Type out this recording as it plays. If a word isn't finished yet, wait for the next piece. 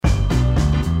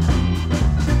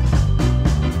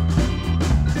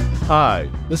Hi,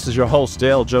 this is your host,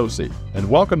 Dale Josie, and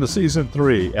welcome to Season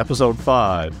 3, Episode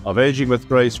 5 of Aging with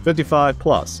Grace 55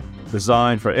 Plus,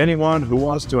 designed for anyone who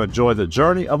wants to enjoy the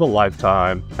journey of a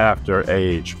lifetime after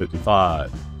age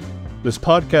 55. This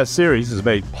podcast series is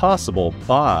made possible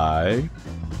by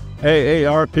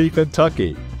AARP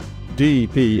Kentucky,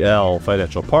 DPL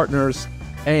Financial Partners,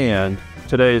 and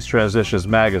Today's Transitions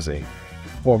Magazine.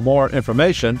 For more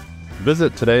information,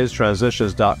 visit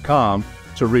today'stransitions.com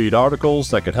to read articles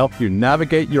that can help you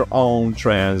navigate your own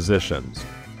transitions.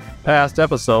 Past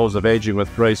episodes of Aging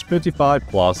with Grace 55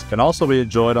 Plus can also be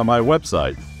enjoyed on my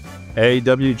website,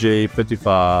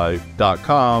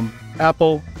 awg55.com,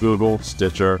 Apple, Google,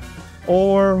 Stitcher,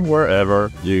 or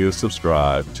wherever you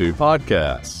subscribe to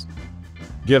podcasts.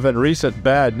 Given recent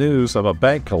bad news of a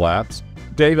bank collapse,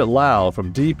 David Lau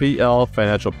from DPL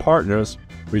Financial Partners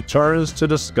returns to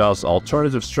discuss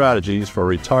alternative strategies for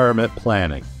retirement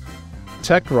planning.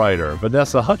 Tech writer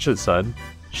Vanessa Hutchinson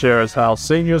shares how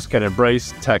seniors can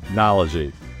embrace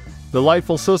technology.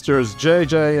 Delightful sisters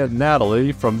JJ and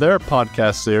Natalie from their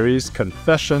podcast series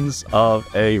Confessions of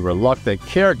a Reluctant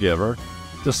Caregiver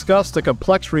discuss the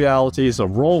complex realities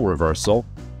of role reversal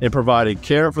in providing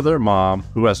care for their mom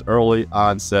who has early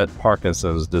onset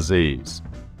Parkinson's disease.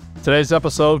 Today's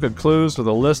episode concludes with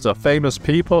a list of famous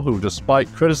people who,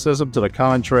 despite criticism to the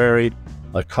contrary,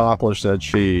 accomplished and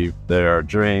achieved their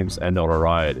dreams and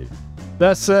notoriety.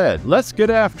 That said, let's get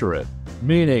after it.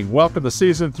 Meaning, welcome to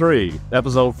Season 3,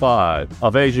 Episode 5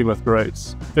 of Aging with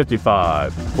Grace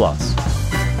 55 Plus.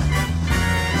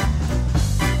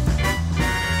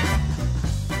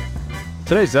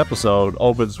 Today's episode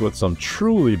opens with some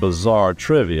truly bizarre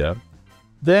trivia.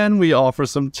 Then we offer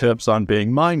some tips on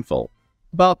being mindful,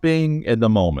 about being in the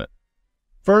moment.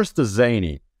 First, the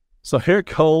zany. So here it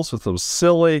goes with some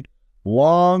silly,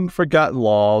 long-forgotten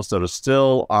laws that are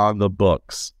still on the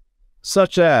books.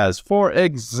 Such as, for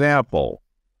example,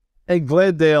 in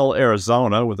Glendale,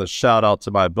 Arizona, with a shout-out to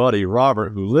my buddy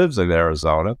Robert, who lives in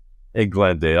Arizona, in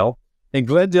Glendale,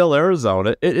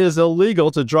 Arizona, it is illegal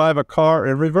to drive a car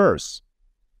in reverse.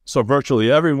 So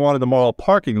virtually everyone in the mall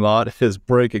parking lot is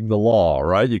breaking the law,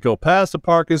 right? You go past the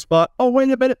parking spot, oh, wait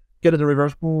a minute, get in the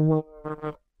reverse,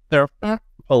 there,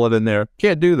 pull it in there.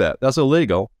 Can't do that. That's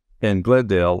illegal in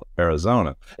Glendale,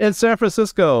 Arizona. In San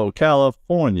Francisco,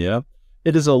 California,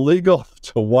 it is illegal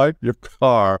to wipe your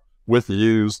car with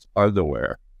used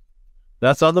underwear.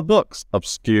 That's on the books.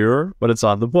 Obscure, but it's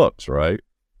on the books, right?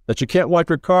 That you can't wipe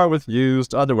your car with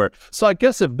used underwear. So I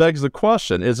guess it begs the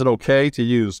question, is it okay to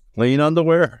use clean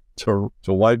underwear to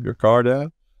wipe your car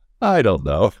down? I don't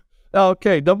know.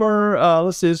 Okay,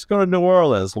 let's see, let's go to New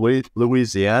Orleans,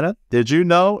 Louisiana. Did you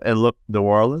know? And look, New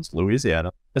Orleans,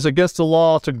 Louisiana, it's against the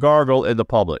law to gargle in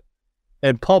public.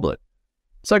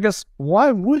 So I guess,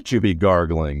 why would you be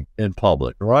gargling in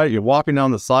public, right? You're walking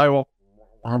down the sidewalk.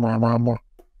 I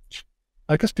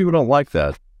guess people don't like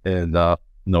that in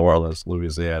New Orleans,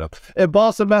 Louisiana. In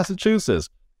Boston, Massachusetts,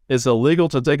 it's illegal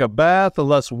to take a bath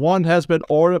unless one has been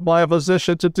ordered by a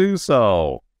physician to do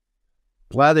so.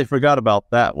 Glad they forgot about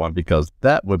that one, because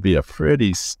that would be a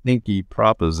pretty stinky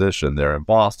proposition there in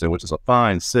Boston, which is a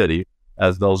fine city,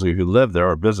 as those of you who live there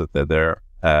or visit there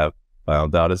have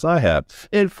found out, as I have.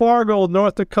 In Fargo,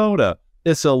 North Dakota,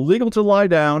 it's illegal to lie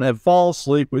down and fall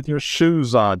asleep with your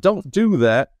shoes on. Don't do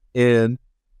that in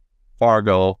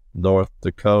Fargo, North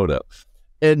Dakota.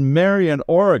 In Marion,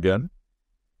 Oregon,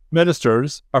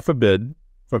 ministers are forbidden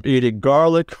from eating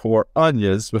garlic or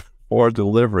onions before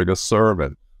delivering a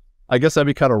sermon. I guess that'd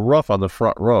be kind of rough on the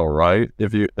front row, right?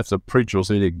 If the preacher was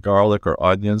eating garlic or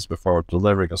onions before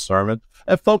delivering a sermon.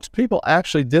 And folks, people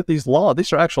actually did these laws.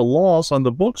 These are actual laws on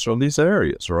the books from these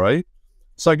areas, right?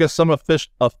 So I guess some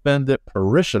offended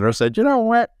parishioner said, you know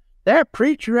what? That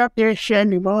preacher up there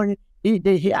Sunday morning,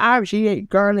 he obviously ate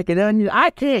garlic and onions.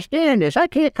 I can't stand this. I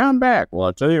can't come back. Well,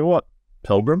 I tell you what,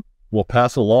 Pilgrim, we'll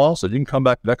pass a law so you can come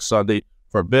back next Sunday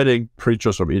forbidding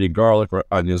preachers from eating garlic or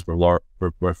onions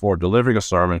before delivering a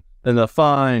sermon in the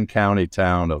fine county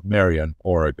town of Marion,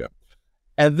 Oregon.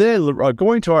 And then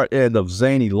going to our end of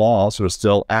zany laws that are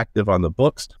still active on the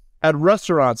books, at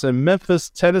restaurants in Memphis,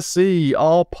 Tennessee,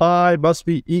 all pie must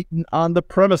be eaten on the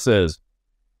premises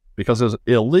because it's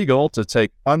illegal to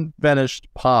take unfinished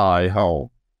pie home.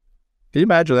 Can you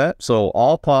imagine that? So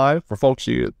all pie, for folks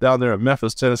down there in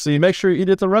Memphis, Tennessee, make sure you eat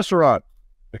at the restaurant,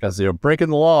 because they're breaking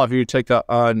the law if you take the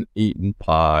uneaten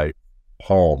pie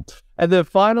home. And then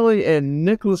finally, in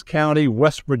Nicholas County,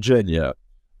 West Virginia,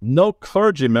 no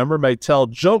clergy member may tell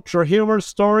jokes or humorous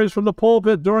stories from the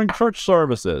pulpit during church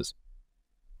services.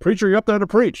 Preacher, you're up there to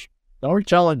preach. Don't be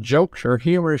telling jokes or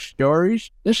humorous stories.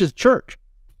 This is church.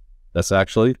 That's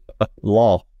actually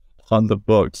law on the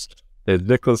books in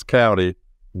Nicholas County,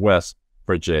 West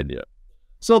Virginia.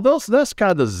 So that's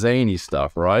kind of the zany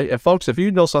stuff, right? And folks, if you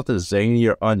know something zany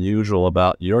or unusual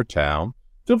about your town,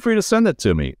 feel free to send it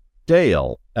to me,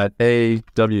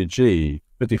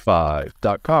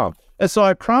 Dale@awg55.com. And so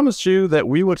I promised you that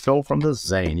we would go from the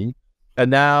zany, and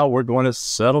now we're going to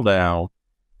settle down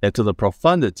into the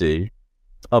profundity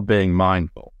of being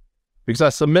mindful. Because I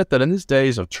submit that in these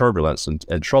days of turbulence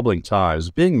and troubling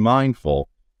times, being mindful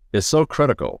is so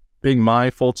critical. Being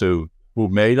mindful to who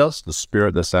made us, the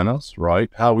spirit that's in us, right?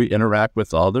 How we interact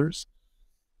with others.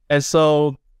 And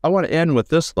so I want to end with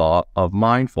this thought of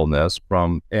mindfulness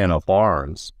from Anna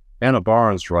Barnes. Anna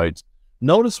Barnes writes,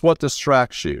 notice what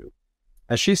distracts you.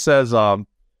 And she says,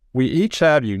 we each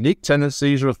have unique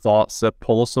tendencies or thoughts that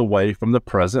pull us away from the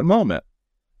present moment.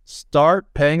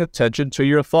 Start paying attention to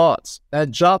your thoughts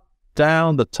and jot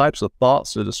down the types of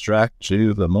thoughts that distract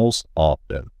you the most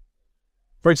often.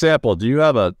 For example, do you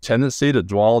have a tendency to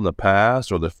dwell on the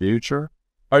past or the future?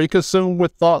 Are you consumed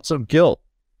with thoughts of guilt,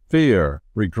 fear,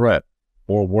 regret,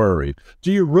 or worry?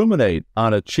 Do you ruminate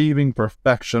on achieving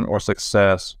perfection or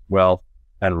success, wealth,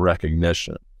 and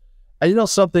recognition? And you know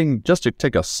something, just to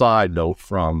take a side note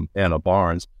from Anna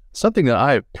Barnes, something that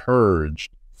I have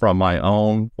purged from my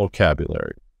own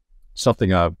vocabulary,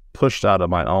 something I've pushed out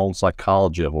of my own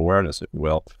psychology of awareness, if you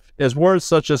will, is words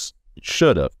such as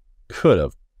should've,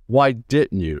 could've, why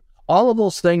didn't you? All of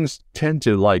those things tend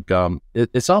to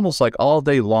it's almost like all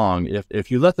day long.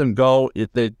 If you let them go,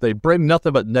 they bring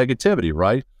nothing but negativity,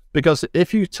 right? Because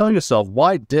if you tell yourself,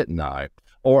 why didn't I?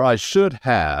 Or I should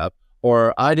have,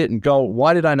 or I didn't go,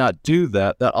 why did I not do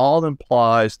that? That all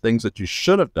implies things that you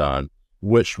should have done,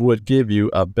 which would give you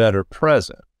a better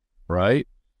present, right?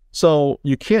 So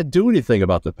you can't do anything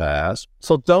about the past.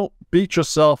 So don't beat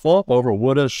yourself up over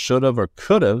woulda, shoulda, or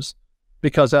couldas,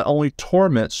 because that only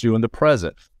torments you in the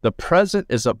present. The present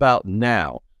is about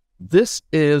now. This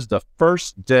is the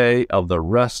first day of the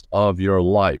rest of your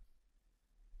life.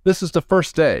 This is the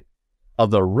first day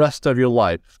of the rest of your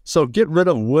life. So get rid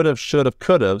of woulda, shoulda,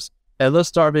 couldas, and let's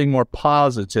start being more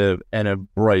positive and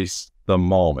embrace the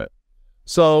moment.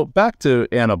 So back to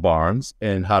Anna Barnes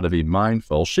and how to be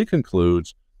mindful. She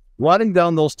concludes, writing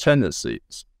down those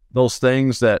tendencies, those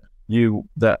things that you're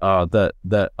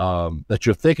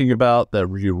thinking about, that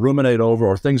you ruminate over,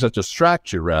 or things that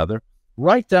distract you rather,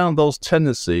 write down those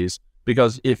tendencies,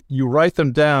 because if you write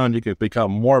them down, you can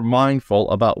become more mindful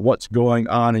about what's going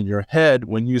on in your head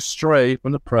when you stray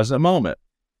from the present moment.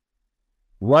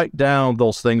 Write down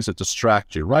those things that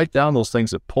distract you. Write down those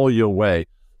things that pull you away,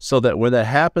 so that when that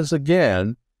happens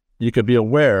again, you can be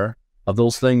aware of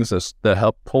those things that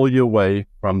help pull you away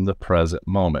from the present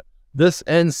moment. This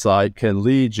insight can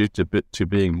lead you to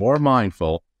being more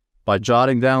mindful by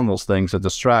jotting down those things that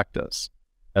distract us.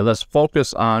 And let's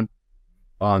focus on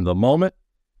the moment.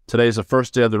 Today's the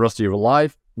first day of the rest of your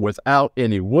life without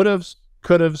any would-haves,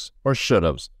 could-haves, or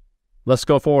should-haves. Let's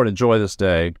go forward and enjoy this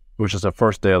day, which is the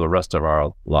first day of the rest of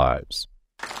our lives.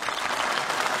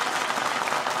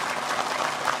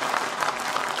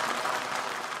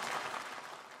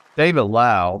 David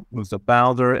Lau, who's the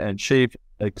founder and chief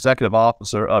executive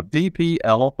officer of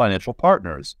DPL Financial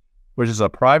Partners, which is a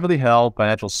privately held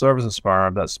financial services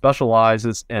firm that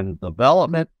specializes in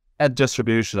development and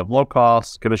distribution of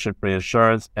low-cost, commission-free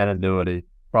insurance and annuity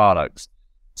products.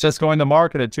 Since going to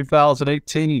market in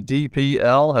 2018,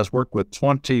 DPL has worked with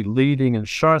 20 leading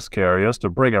insurance carriers to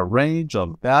bring a range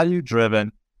of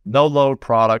value-driven, no-load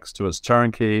products to its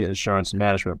turnkey insurance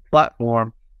management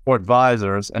platform for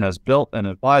advisors, and has built an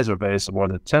advisor base of more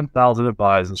than 10,000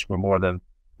 advisors for more than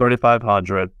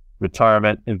 3,500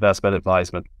 retirement investment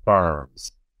advisement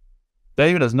firms.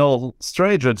 David is no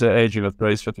stranger to Aging with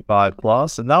Grace 55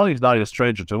 Plus, and not only is he not a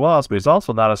stranger to us, but he's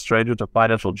also not a stranger to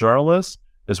financial journalists.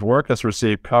 His work has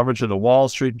received coverage in the Wall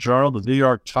Street Journal, the New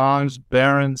York Times,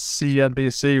 Barron's,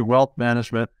 CNBC, Wealth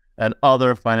Management, and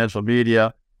other financial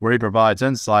media, where he provides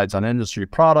insights on industry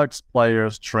products,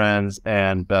 players, trends,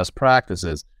 and best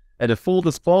practices. And in full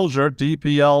disclosure,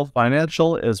 DPL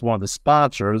Financial is one of the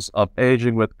sponsors of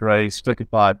Aging with Grace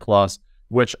 55 Plus,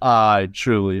 which I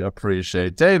truly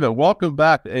appreciate. David, welcome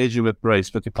back to Aging with Grace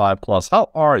 55 Plus.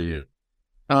 How are you?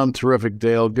 I'm terrific,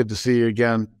 Dale. Good to see you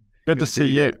again. Good to see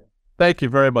you. Thank you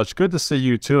very much. Good to see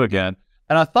you too again.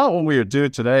 And I thought what we would do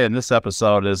today in this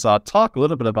episode is talk a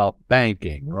little bit about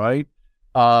banking, right?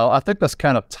 I think that's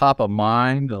kind of top of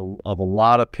mind of a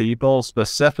lot of people.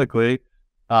 Specifically,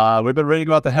 we've been reading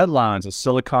about the headlines of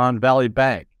Silicon Valley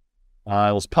Bank.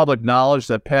 It was public knowledge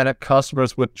that panicked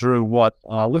customers withdrew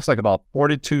looks like about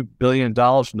 $42 billion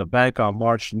from the bank on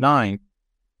March 9th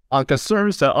on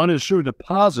concerns that uninsured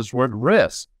deposits were at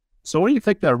risk. So what do you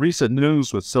think that recent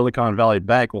news with Silicon Valley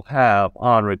Bank will have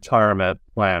on retirement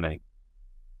planning?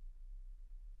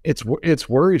 It's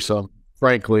worrisome,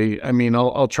 frankly. I mean,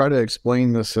 I'll try to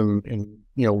explain this in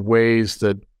ways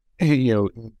that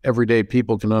everyday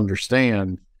people can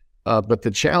understand. But the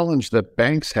challenge that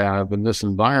banks have in this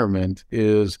environment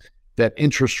is that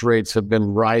interest rates have been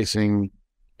rising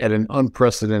at an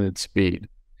unprecedented speed.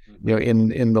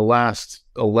 In the last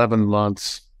 11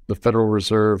 months, the Federal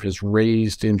Reserve has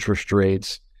raised interest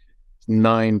rates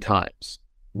 9 times.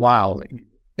 Wow.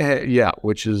 Yeah,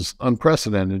 which is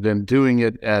unprecedented, and doing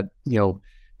it at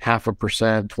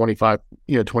 0.5%,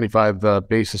 25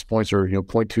 basis points, or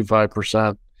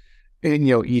 0.25%,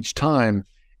 and each time,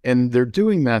 and they're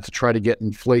doing that to try to get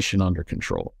inflation under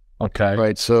control. Okay.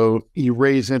 Right. So you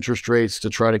raise interest rates to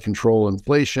try to control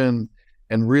inflation,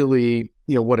 and really,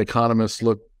 what economists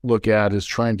look at is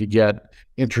trying to get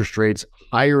interest rates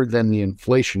higher than the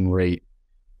inflation rate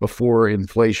before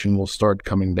inflation will start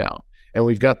coming down. And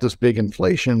we've got this big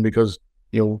inflation because,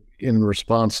 in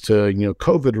response to,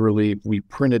 COVID relief, we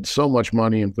printed so much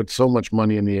money and put so much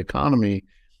money in the economy.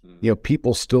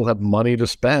 People still have money to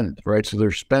spend, right? So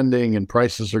they're spending and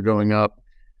prices are going up.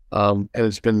 And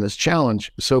it's been this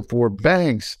challenge. So for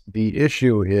banks, the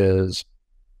issue is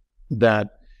that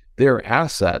their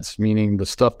assets, meaning the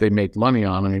stuff they make money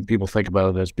on, I mean, people think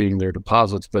about it as being their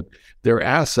deposits, but their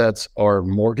assets are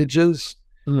mortgages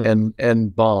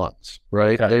and bonds,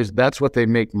 right? Okay. That's what they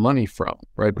make money from,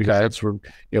 right? Because that's where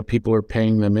people are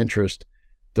paying them interest.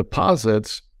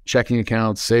 Deposits, checking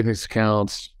accounts, savings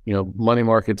accounts, money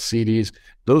market CDs,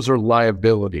 those are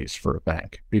liabilities for a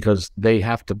bank because they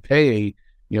have to pay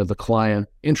the client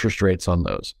interest rates on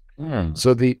those.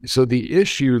 So the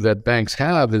issue that banks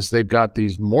have is they've got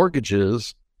these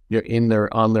mortgages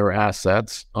on their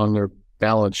assets, on their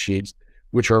balance sheets,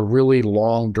 which are really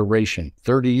long duration,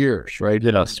 30 years, right?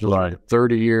 Yes, right.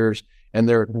 30 years, and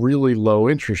they're at really low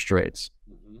interest rates.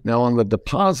 Now, on the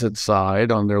deposit side,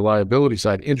 on their liability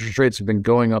side, interest rates have been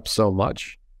going up so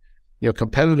much.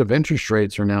 Competitive interest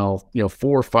rates are now 4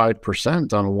 or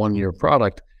 5% on a 1-year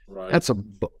product. Right.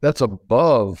 That's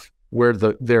above where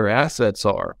their assets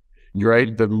are.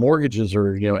 Right, the mortgages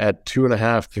are at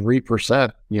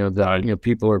 2.5%, 3%.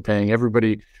 People are paying.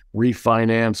 Everybody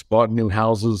refinanced, bought new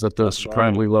houses at those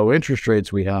incredibly low interest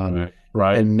rates we have.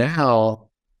 Right. And now,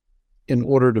 in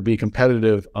order to be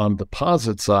competitive on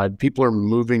deposit side, people are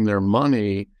moving their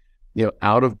money,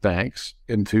 out of banks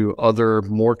into other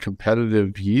more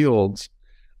competitive yields,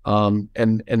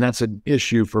 and that's an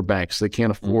issue for banks. They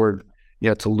can't afford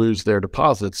to lose their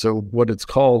deposits. So what it's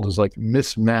called is like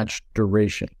mismatched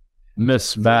duration.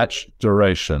 Mismatch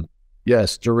duration.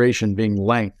 Yes, duration being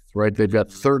length, right? They've got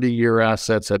 30-year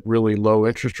assets at really low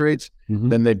interest rates.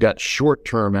 Then they've got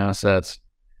short-term assets,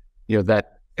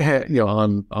 that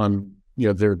on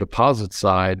their deposit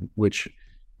side, which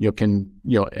can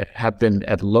have been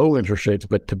at low interest rates,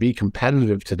 but to be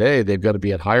competitive today, they've got to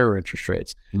be at higher interest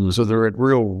rates. So they're at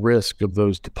real risk of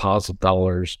those deposit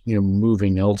dollars,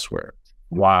 moving elsewhere.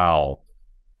 Wow.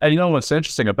 And what's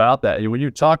interesting about that, when you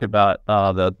talk about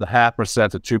the 0.5%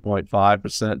 to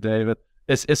 2.5%, David,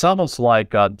 it's almost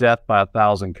like death by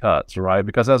 1,000 cuts, right?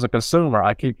 Because as a consumer,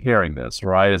 I keep hearing this,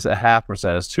 right? It's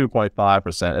 0.5%, it's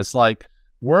 2.5%. It's like,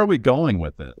 where are we going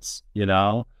with this?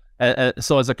 And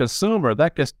so as a consumer,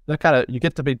 you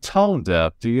get to be tone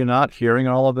deaf. Do you not hearing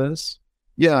all of this?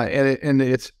 Yeah, and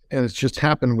it's just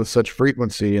happened with such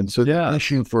frequency. And so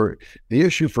the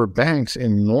issue for banks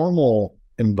in normal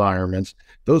environments,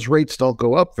 those rates don't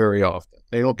go up very often.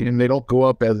 They don't go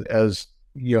up as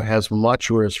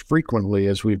much or as frequently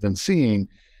as we've been seeing.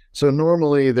 So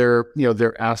normally their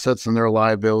assets and their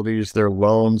liabilities, their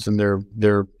loans and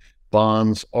their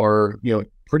bonds are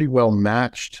pretty well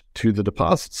matched to the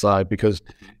deposit side because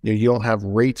you don't have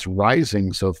rates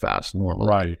rising so fast normally.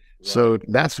 Right. So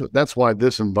that's why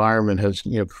this environment has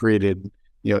created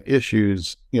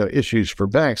issues for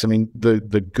banks. I mean,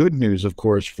 the good news, of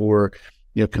course, for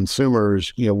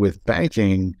consumers with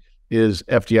banking is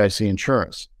FDIC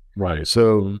insurance. Right.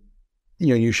 So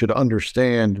you should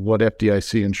understand what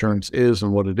FDIC insurance is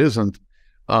and what it isn't.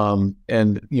 And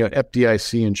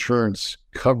FDIC insurance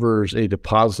covers a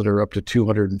depositor up to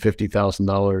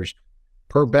 $250,000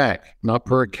 per bank, not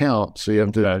per account. So you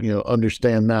have to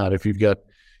understand that if you've got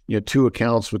 2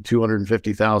 accounts with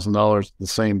 $250,000 at the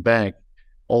same bank,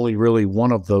 only really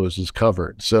one of those is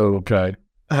covered. So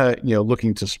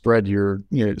looking to spread your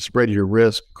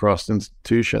risk across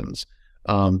institutions,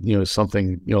 is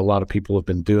something a lot of people have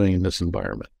been doing in this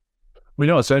environment. We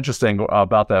know it's interesting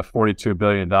about that $42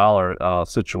 billion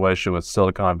situation with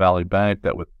Silicon Valley Bank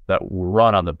that will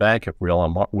run on the bank, if we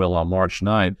will, on March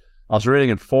 9th. I was reading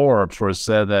in Forbes where it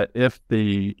said that if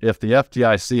the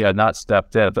FDIC had not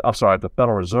stepped in, I'm sorry, if the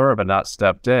Federal Reserve had not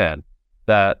stepped in,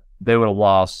 that they would have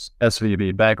lost,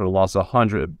 SVB Bank would have lost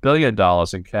 $100 billion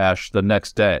in cash the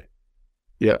next day.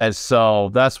 Yeah. And so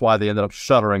that's why they ended up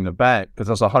shuttering the bank, because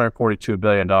that's a $142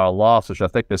 billion loss, which I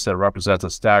think they said represents a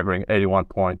staggering 81%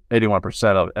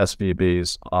 of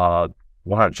SVB's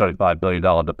 $175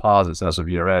 billion deposits as of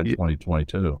year-end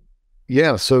 2022.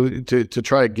 Yeah. So to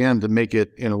try again to make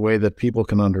it in a way that people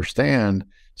can understand.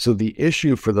 So the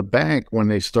issue for the bank when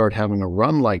they start having a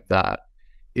run like that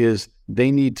is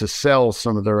they need to sell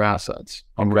some of their assets,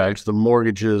 whether it's the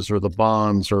mortgages or the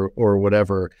bonds or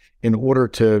whatever, in order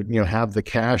to have the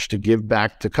cash to give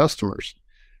back to customers,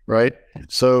 right?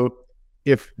 So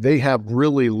if they have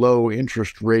really low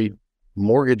interest rate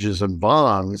mortgages and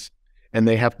bonds, and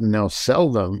they have to now sell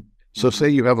them. So say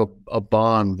you have a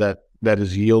bond that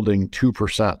is yielding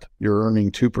 2%, you're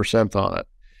earning 2% on it,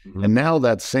 and now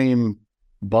that same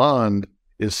bond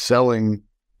is selling,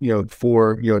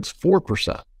 for it's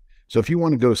 4%. So if you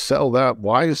want to go sell that,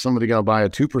 why is somebody going to buy a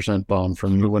 2% bond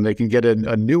from you when they can get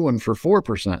a new one for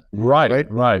 4%?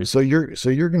 Right. So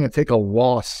you're going to take a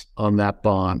loss on that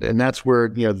bond, and that's where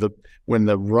when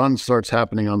the run starts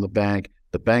happening on the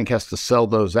bank has to sell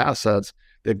those assets.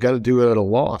 They've got to do it at a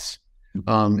loss,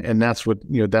 and that's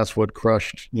what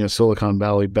crushed Silicon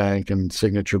Valley Bank and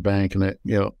Signature Bank, and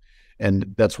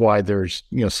and that's why there's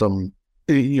some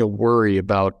worry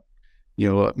about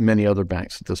many other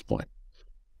banks at this point.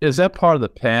 Is that part of the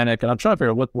panic? And I'm trying to figure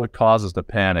out what causes the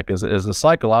panic. Is a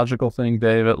psychological thing,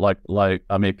 David? Like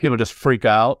I mean, people just freak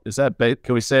out. Is that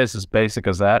can we say it's as basic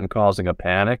as that and causing a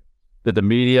panic? Did the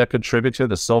media contribute to it?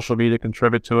 The social media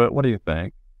contribute to it? What do you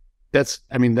think? That's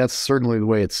certainly the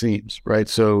way it seems, right?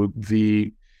 So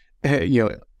the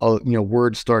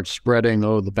word starts spreading.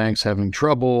 Oh, the bank's having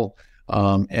trouble,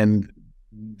 and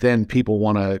then people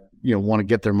want to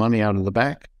get their money out of the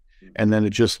bank. And then it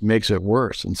just makes it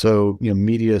worse. And so,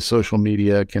 social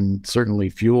media can certainly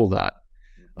fuel that.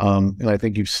 And I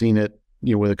think you've seen it,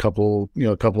 with a couple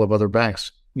of other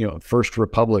banks, First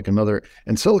Republic,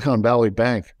 and Silicon Valley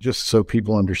Bank, just so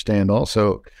people understand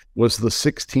also, was the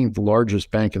 16th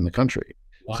largest bank in the country.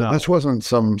 Wow. So this wasn't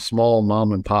some small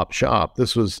mom and pop shop.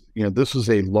 This was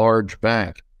a large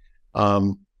bank.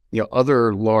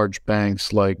 Other large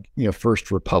banks like,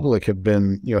 First Republic have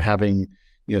been, having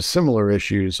similar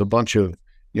issues. A bunch of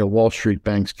Wall Street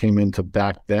banks came in to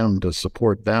back them, to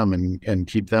support them and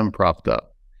keep them propped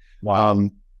up. Wow.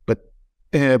 But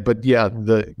yeah,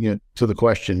 to the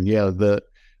question, the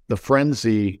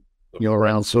frenzy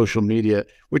around social media,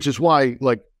 which is why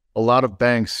like a lot of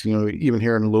banks, even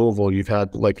here in Louisville, you've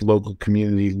had like local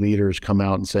community leaders come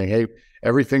out and saying, hey,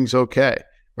 everything's okay,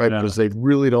 right? Yeah. Because they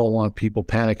really don't want people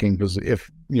panicking, because if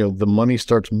the money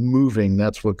starts moving,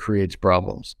 that's what creates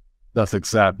problems. That's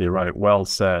exactly right. Well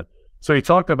said. So you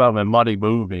talked about the money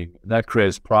moving, that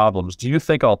creates problems. Do you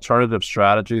think alternative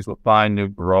strategies will find new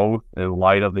growth in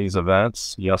light of these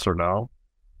events? Yes or no?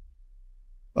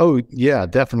 Oh, yeah,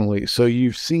 definitely. So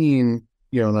you've seen,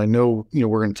 and I know,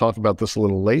 we're going to talk about this a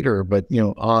little later, but,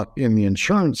 in the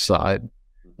insurance side,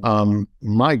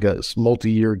 MYGAs,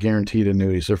 multi-year guaranteed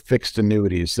annuities, they're fixed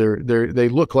annuities. They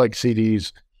look like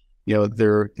CDs,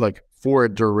 they're like for a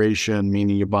duration,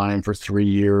 meaning you buy them for 3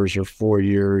 years or 4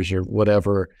 years or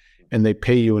whatever, and they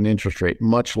pay you an interest rate,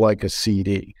 much like a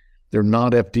CD. They're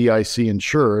not FDIC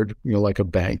insured, like a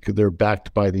bank. They're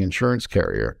backed by the insurance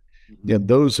carrier.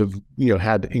 Those have,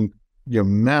 had,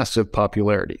 massive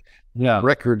popularity. Yeah.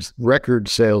 Record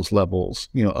sales levels,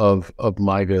 of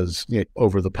MYGAs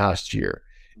over the past year.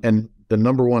 And the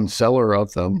number one seller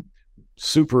of them,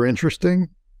 super interesting,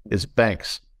 is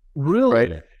banks.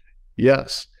 Really? Right?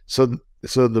 Yes. So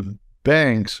the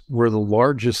banks were the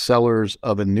largest sellers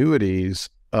of annuities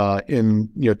in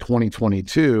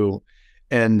 2022,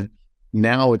 and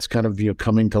now it's kind of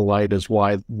coming to light as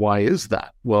why is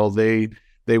that? Well, they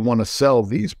want to sell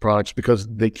these products because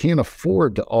they can't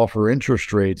afford to offer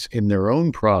interest rates in their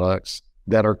own products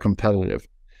that are competitive.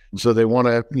 So they want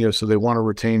to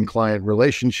retain client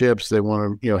relationships. They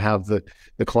want to have the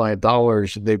client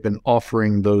dollars. They've been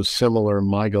offering those similar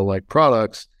MYGA-like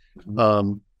products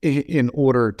in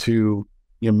order to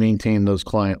maintain those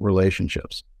client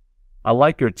relationships. I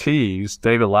like your tease.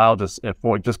 David Lau just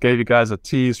gave you guys a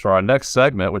tease for our next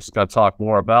segment, which is going to talk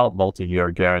more about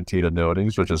multi-year guaranteed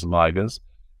annuities, which is MYGAs.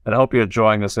 And I hope you're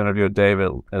enjoying this interview with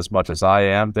David as much as I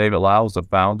am. David Lau is the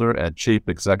founder and chief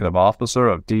executive officer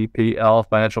of DPL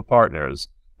Financial Partners,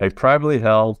 a privately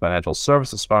held financial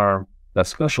services firm that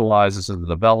specializes in the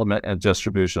development and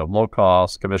distribution of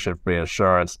low-cost, commission-free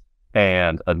insurance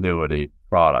and annuity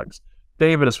products.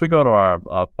 David, as we go to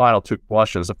our final two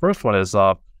questions, the first one is,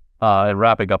 in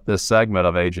wrapping up this segment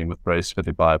of Aging with Grace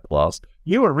 55 Plus,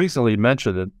 you were recently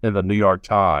mentioned in the New York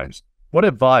Times. What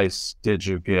advice did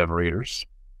you give readers?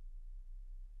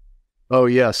 Oh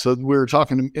yeah, so we were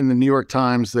talking in the New York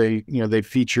Times. They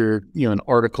featured an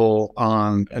article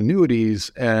on annuities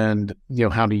and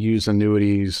how to use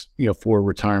annuities for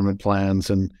retirement plans,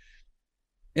 and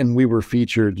we were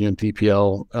featured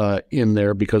DPL in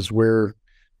there because we're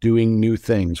doing new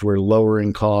things. We're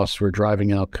lowering costs. We're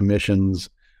driving out commissions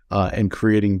and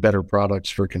creating better products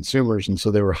for consumers. And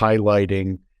so they were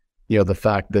highlighting the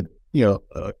fact that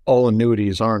all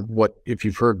annuities aren't what, if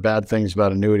you've heard bad things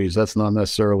about annuities, that's not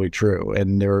necessarily true.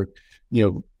 And there are,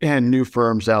 and new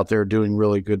firms out there doing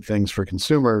really good things for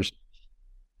consumers.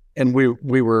 And we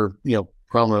were,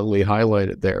 prominently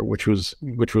highlighted there, which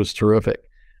was terrific.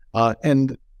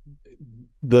 And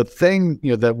the thing,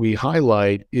 that we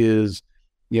highlight is,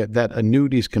 that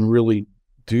annuities can really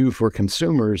do for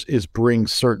consumers is bring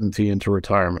certainty into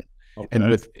retirement. Okay. And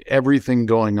with everything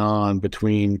going on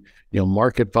between,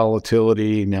 market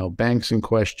volatility, now banks in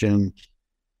question,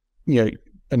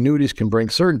 annuities can bring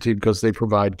certainty because they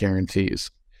provide guarantees,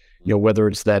 whether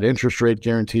it's that interest rate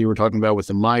guarantee we're talking about with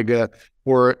the MIGA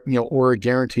or a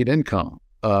guaranteed income,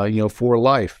 for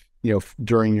life,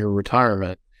 during your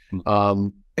retirement,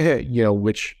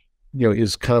 which,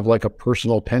 is kind of like a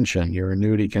personal pension. Your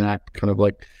annuity can act kind of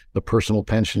like the personal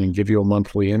pension and give you a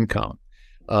monthly income.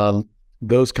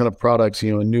 Those kind of products,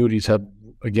 annuities have,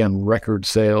 again, record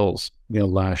sales,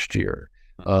 last year,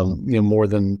 more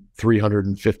than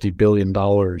 $350 billion,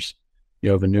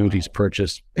 of annuities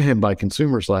purchased by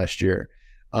consumers last year.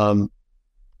 And,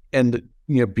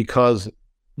 because,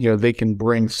 they can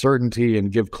bring certainty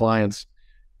and give clients,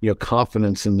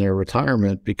 confidence in their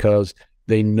retirement because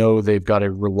they know they've got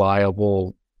a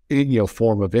reliable,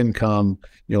 form of income,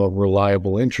 a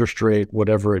reliable interest rate,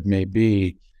 whatever it may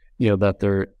be, that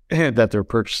they're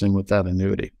purchasing with that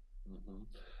annuity.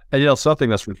 And something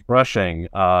that's refreshing,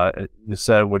 you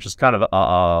said, which is kind of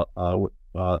I don't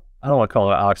want to call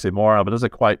it oxymoron, but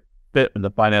doesn't quite fit in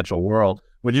the financial world.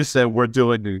 When you said we're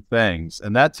doing new things,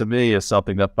 and that to me is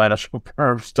something that financial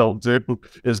firms don't do,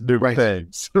 is new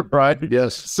things, right?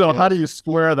 Yes. So yes. How do you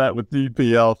square that with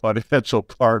DPL Financial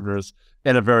Partners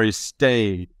in a very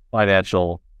staid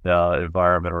financial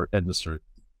environment or industry?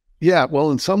 Yeah,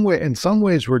 well, in some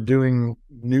ways we're doing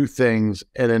new things,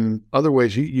 and in other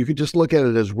ways you could just look at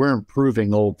it as we're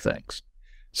improving old things.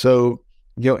 So,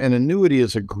 an annuity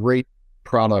is a great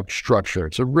product structure.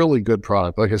 It's a really good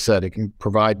product. Like I said, it can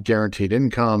provide guaranteed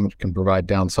income, it can provide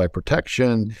downside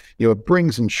protection. It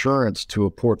brings insurance to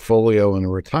a portfolio in a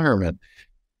retirement.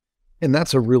 And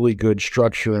that's a really good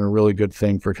structure and a really good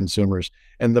thing for consumers.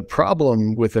 And the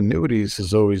problem with annuities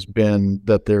has always been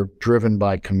that they're driven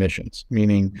by commissions,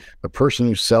 meaning the person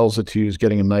who sells it to you is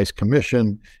getting a nice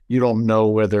commission. You don't know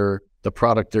whether the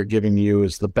product they're giving you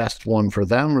is the best one for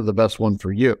them or the best one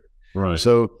for you. Right.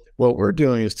 So what we're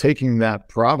doing is taking that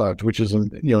product, which is,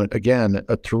 again,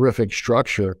 a terrific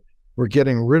structure. We're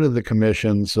getting rid of the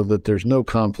commission so that there's no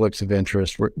conflicts of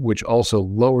interest, which also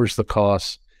lowers the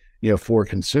costs for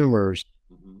consumers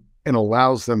and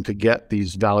allows them to get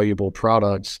these valuable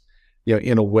products,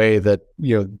 in a way that,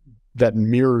 that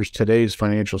mirrors today's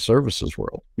financial services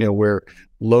world, where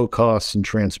low costs and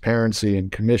transparency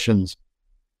and commissions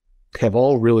have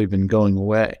all really been going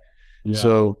away. Yeah.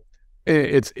 So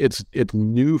it's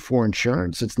new for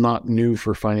insurance. It's not new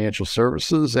for financial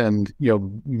services. And,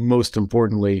 most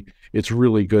importantly, it's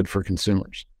really good for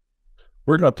consumers.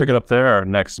 We're going to pick it up there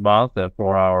next month. And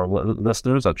for our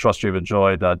listeners, I trust you've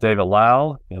enjoyed David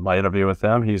Lau in my interview with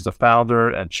him. He's the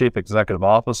founder and chief executive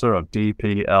officer of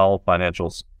DPL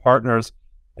Financial Partners,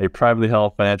 a privately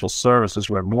held financial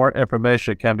services where more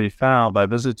information can be found by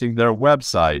visiting their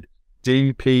website,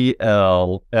 dplfp.com.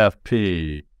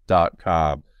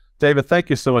 David, thank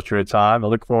you so much for your time. I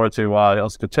look forward to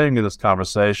us continuing this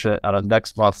conversation on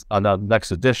the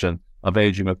next edition of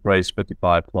Aging with Grace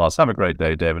 55 Plus. Have a great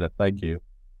day, David, and thank you.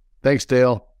 Thanks,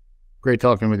 Dale. Great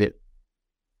talking with you.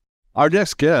 Our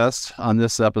next guest on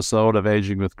this episode of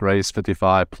Aging with Grace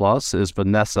 55 Plus is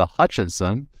Vanessa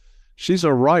Hutchinson. She's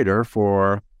a writer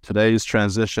for today's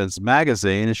Transitions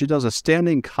magazine, and she does a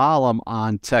standing column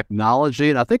on technology,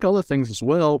 and I think other things as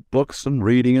well, books and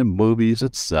reading and movies,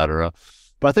 etc.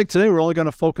 But I think today we're only going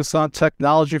to focus on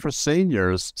technology for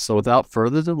seniors. So without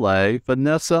further delay,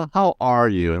 Vanessa, how are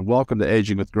you? And welcome to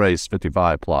Aging with Grace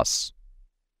 55 Plus.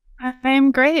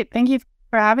 I'm great. Thank you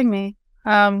for having me.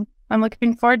 I'm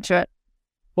looking forward to it.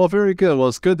 Well, very good. Well,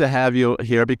 it's good to have you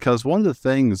here because one of the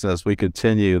things as we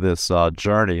continue this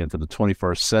journey into the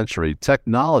 21st century,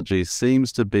 technology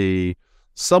seems to be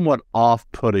somewhat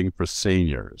off-putting for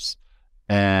seniors.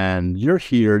 And you're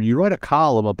here, you write a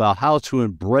column about how to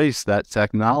embrace that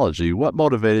technology. What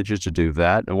motivated you to do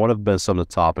that? And what have been some of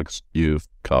the topics you've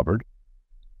covered?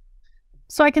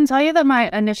 So I can tell you that my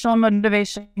initial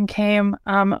motivation came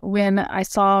when I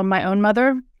saw my own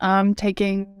mother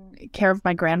taking care of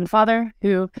my grandfather,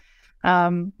 who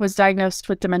was diagnosed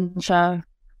with dementia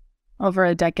over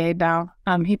a decade now.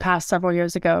 He passed several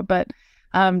years ago, but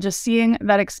just seeing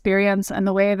that experience and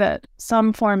the way that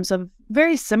some forms of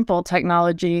very simple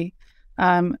technology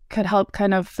could help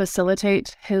kind of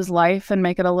facilitate his life and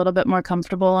make it a little bit more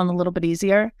comfortable and a little bit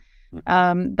easier.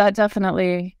 That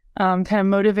definitely kind of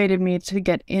motivated me to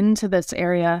get into this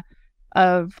area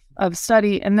of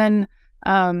study. And then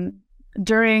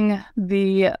during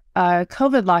the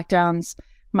COVID lockdowns,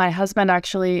 my husband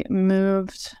actually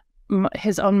moved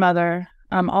his own mother,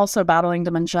 also battling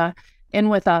dementia, in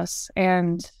with us.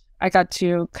 And I got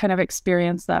to kind of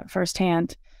experience that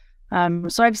firsthand.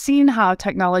 So I've seen how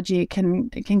technology can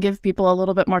give people a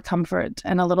little bit more comfort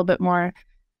and a little bit more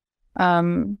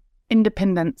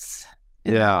independence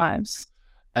in their lives.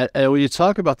 And when you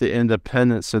talk about the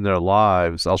independence in their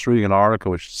lives, I was reading an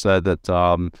article which said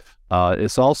that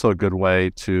it's also a good way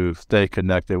to stay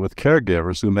connected with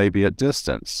caregivers who may be at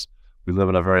distance. We live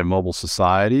in a very mobile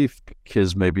society.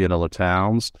 Kids may be in other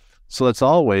towns. So it's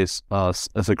always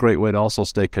it's a great way to also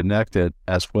stay connected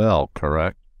as well,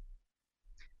 correct?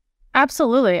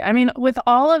 Absolutely. I mean, with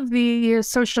all of the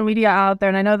social media out there,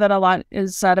 and I know that a lot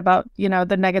is said about, the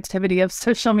negativity of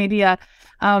social media,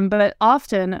 but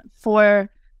often for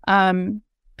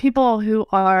people who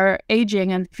are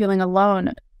aging and feeling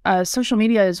alone, social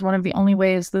media is one of the only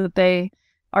ways that they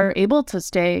are able to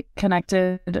stay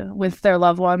connected with their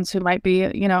loved ones who might be,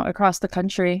 across the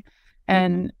country.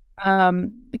 And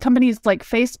companies like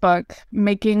Facebook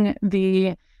making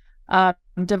the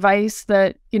device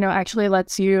that, actually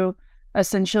lets you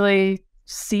essentially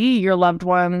see your loved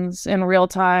ones in real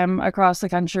time across the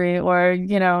country, or,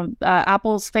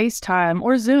 Apple's FaceTime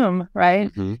or Zoom, right?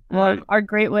 Are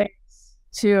great ways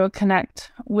to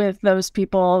connect with those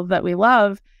people that we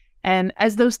love. And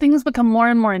as those things become more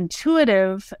and more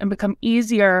intuitive and become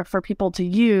easier for people to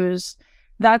use,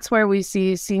 that's where we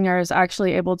see seniors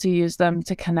actually able to use them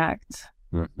to connect.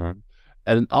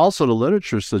 And also the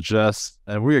literature suggests,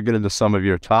 and we're going to get into some of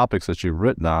your topics that you've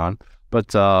written on,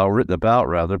 but written about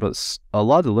rather, but a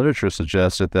lot of the literature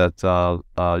suggested that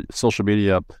social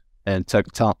media and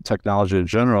technology in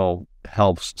general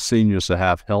helps seniors to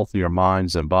have healthier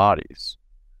minds and bodies.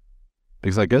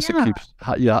 Because I guess it keeps,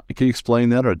 can you explain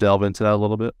that or delve into that a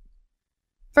little bit?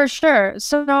 For sure.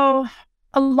 So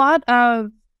a lot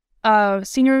of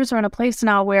seniors are in a place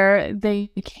now where they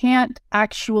can't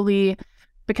actually,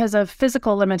 because of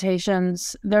physical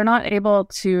limitations, they're not able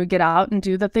to get out and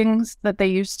do the things that they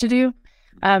used to do.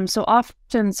 So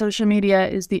often social media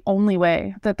is the only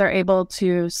way that they're able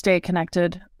to stay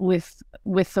connected with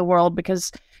the world,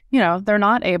 because, they're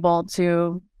not able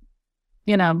to,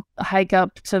 hike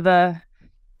up to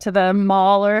the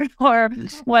mall or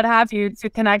what have you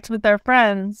to connect with their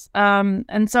friends.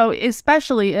 And so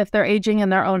especially if they're aging in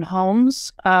their own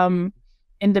homes,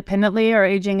 independently, or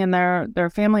aging in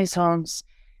their families' homes,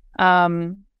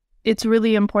 it's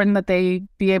really important that they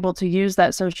be able to use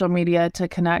that social media to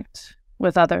connect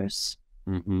with others.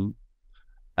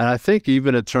 And I think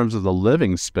even in terms of the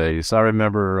living space, I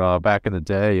remember back in the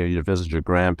day, you visit your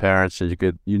grandparents and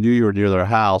you knew you were near their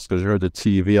house because you heard the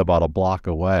TV about a block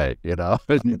away,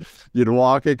 and you'd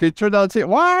walk in, can you turn down the TV?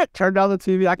 What? Turn down the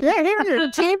TV. I can't hear you.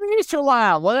 The TV's too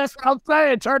loud. Well, that's what I'm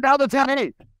saying. Turn down the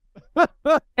TV.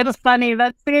 It's funny.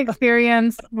 That's the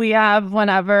experience we have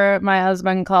whenever my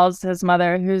husband calls his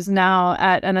mother, who's now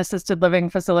at an assisted living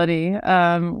facility.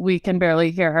 We can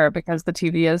barely hear her because the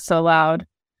TV is so loud.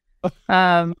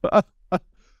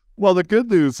 Well, the good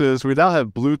news is we now have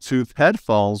Bluetooth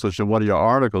headphones, which in one of your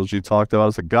articles you talked about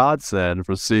as a godsend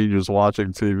for seniors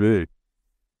watching TV.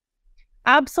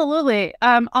 Absolutely.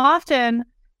 Often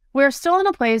we're still in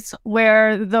a place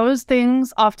where those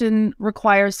things often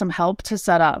require some help to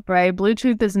set up, right?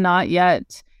 Bluetooth is not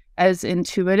yet as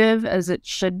intuitive as it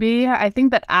should be. I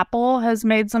think that Apple has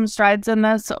made some strides in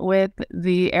this with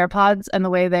the AirPods and the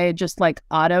way they just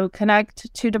auto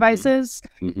connect to devices.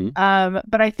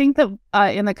 But I think that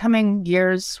in the coming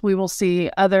years, we will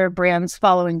see other brands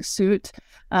following suit,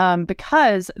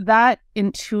 because that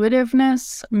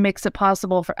intuitiveness makes it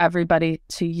possible for everybody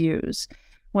to use.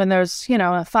 When there's,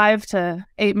 a 5 to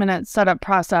 8 minute setup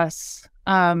process,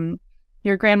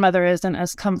 your grandmother isn't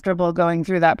as comfortable going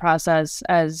through that process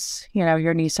as,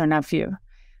 your niece or nephew.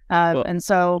 And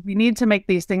so we need to make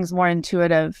these things more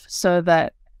intuitive so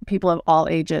that people of all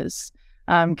ages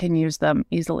can use them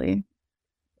easily.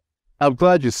 I'm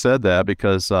glad you said that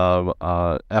because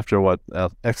after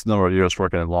X number of years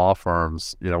working in law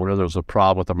firms, whenever there was a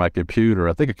problem with my computer,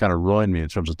 I think it kind of ruined me in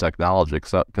terms of technology.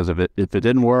 Because if it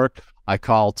didn't work, I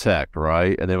called tech,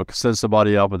 right, and they would send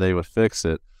somebody up and they would fix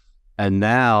it. And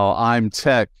now I'm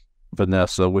tech,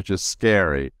 Vanessa, which is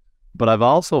scary. But I've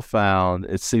also found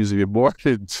it seems to be more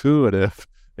intuitive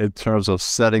in terms of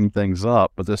setting things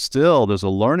up. But there's a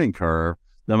learning curve,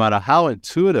 no matter how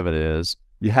intuitive it is.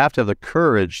 You have to have the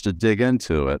courage to dig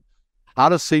into it. How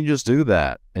do seniors do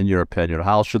that, in your opinion?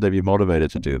 How should they be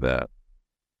motivated to do that?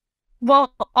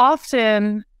 Well,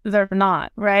 often they're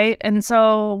not, right? And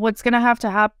so what's going to have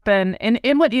to happen,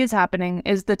 and what is happening,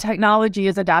 is the technology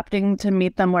is adapting to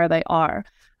meet them where they are.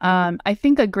 I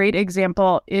think a great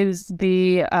example is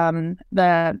the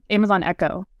Amazon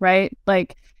Echo, right?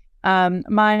 Like,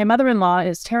 my mother-in-law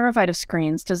is terrified of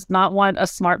screens, does not want a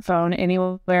smartphone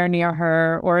anywhere near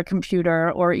her, or a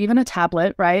computer, or even a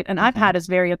tablet, right? An iPad is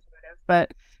very intuitive,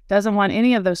 but doesn't want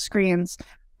any of those screens.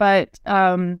 But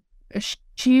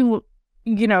she,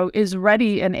 is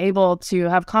ready and able to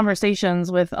have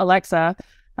conversations with Alexa,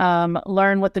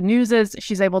 learn what the news is.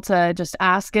 She's able to just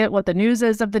ask it what the news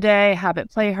is of the day, have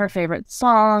it play her favorite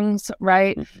songs,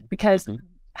 right? Because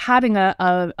having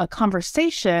a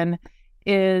conversation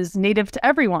is native to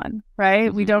everyone,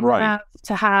 right? We don't have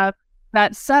to have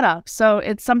that set up. So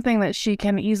it's something that she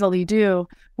can easily do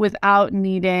without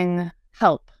needing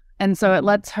help. And so it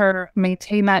lets her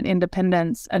maintain that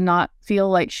independence and not feel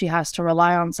like she has to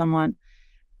rely on someone.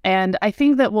 And I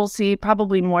think that we'll see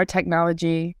probably more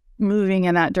technology moving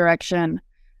in that direction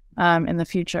in the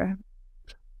future.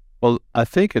 Well, I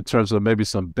think in terms of maybe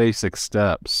some basic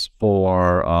steps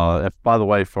for, by the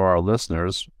way, for our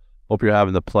listeners, hope you're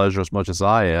having the pleasure, as much as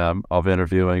I am, of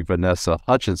interviewing Vanessa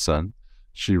Hutchinson.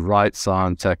 She writes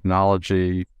on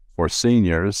technology for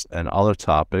seniors and other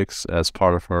topics as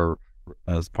part of her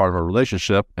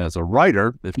relationship as a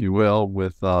writer, if you will,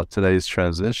 with Today's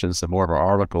Transitions. And more of her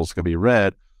articles can be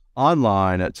read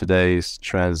online at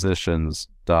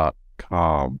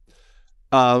today'stransitions.com.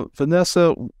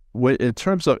 Vanessa, in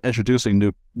terms of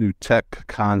introducing new tech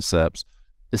concepts,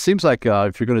 it seems like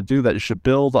if you're going to do that, you should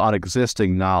build on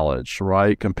existing knowledge,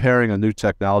 right? Comparing a new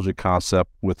technology concept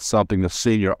with something the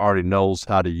senior already knows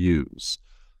how to use.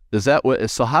 What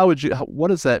does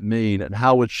that mean, and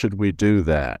how should we do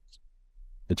that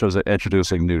in terms of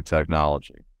introducing new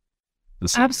technology?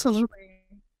 Absolutely.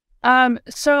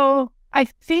 So I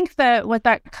think that what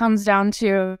that comes down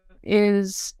to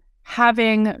is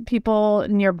having people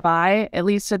nearby, at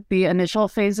least at the initial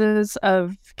phases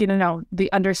of, the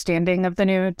understanding of the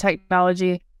new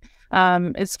technology.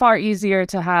 It's far easier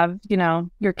to have,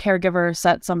 your caregiver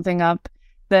set something up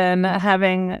than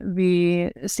having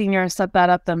the senior set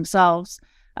that up themselves.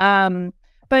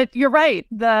 But you're right.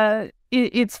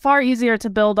 It's far easier to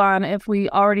build on if we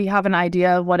already have an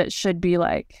idea of what it should be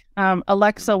like.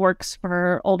 Alexa works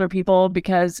for older people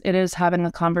because it is having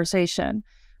a conversation.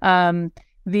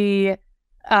 The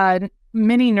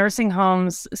many nursing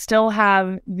homes still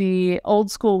have the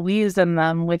old school Wii's in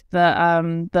them with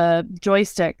the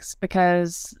joysticks,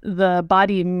 because the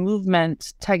body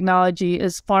movement technology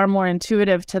is far more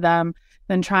intuitive to them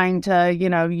than trying to,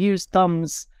 use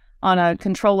thumbs on a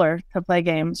controller to play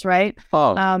games, right?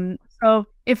 So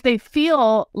if they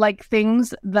feel like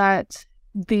things that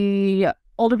the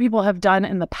older people have done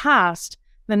in the past,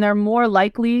 then they're more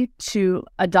likely to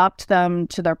adopt them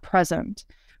to their present.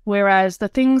 Whereas the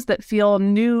things that feel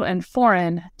new and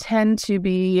foreign tend to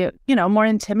be, more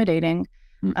intimidating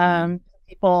to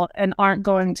people and aren't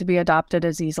going to be adopted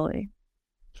as easily.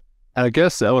 And I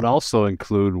guess that would also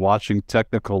include watching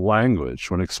technical language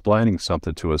when explaining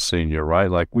something to a senior, right?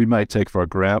 Like we might take for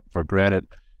granted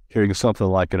hearing something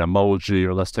like an emoji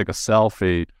or let's take a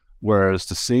selfie, whereas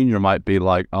the senior might be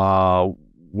like,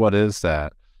 what is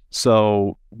that?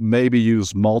 So maybe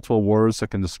use multiple words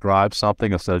that can describe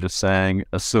something instead of just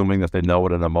assuming that they know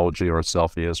what an emoji or a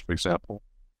selfie is, for example.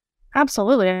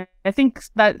 Absolutely. I think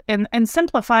that in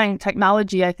simplifying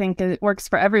technology, I think it works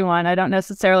for everyone. I don't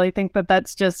necessarily think that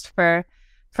that's just for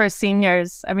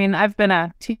seniors. I mean, I've been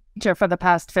a teacher for the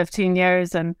past 15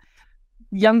 years, and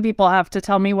young people have to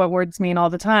tell me what words mean all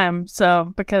the time.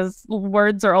 So because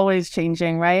words are always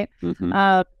changing, right?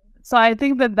 So I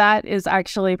think that is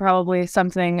actually probably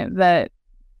something that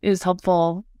is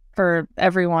helpful for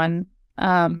everyone,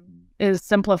 is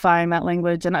simplifying that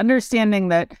language and understanding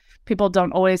that people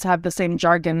don't always have the same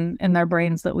jargon in their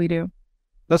brains that we do.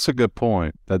 That's a good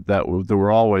point, that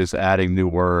we're always adding new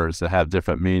words that have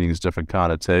different meanings, different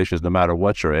connotations, no matter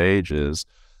what your age is.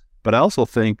 But I also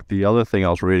think the other thing I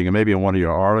was reading, and maybe in one of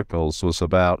your articles, was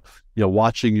about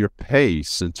watching your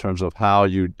pace in terms of how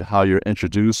you're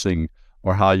introducing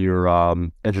or how you're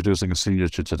introducing a senior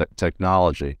to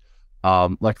technology.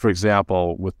 Like, for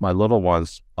example, with my little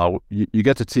ones, you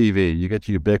get the TV, you get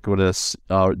the ubiquitous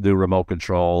new remote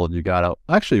control, and you got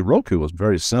actually Roku was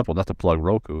very simple, not to plug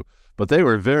Roku, but they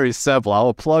were very simple. I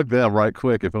will plug them right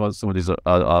quick if someone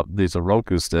needs a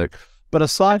Roku stick. But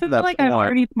aside from that, I've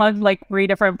already plugged like 3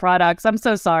 different products. I'm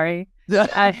so sorry.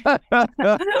 I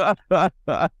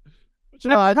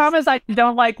promise I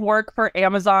don't work for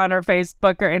Amazon or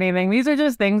Facebook or anything. These are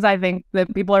just things I think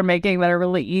that people are making that are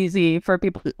really easy for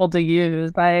people to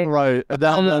use. Right. And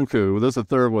that Roku, there's a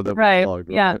third one that right. Plugged,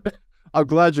 right? Yeah. I'm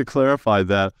glad you clarified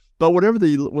that. But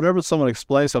whenever someone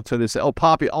explains something to them, they say, "Oh,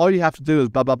 Poppy, all you have to do is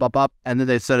blah, blah, blah, blah," and then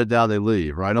they set it down, they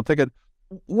leave, right? I'm thinking,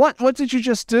 what did you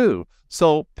just do?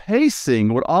 So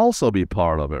pacing would also be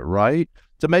part of it, right?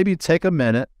 To maybe take a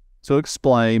minute to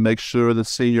explain, make sure the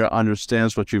senior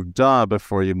understands what you've done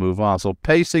before you move on. So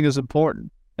pacing is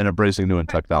important in embracing new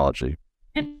technology.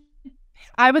 And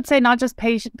I would say not just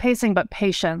pacing, but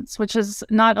patience, which is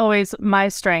not always my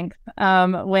strength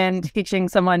when teaching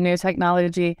someone new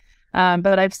technology.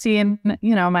 But I've seen,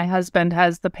 my husband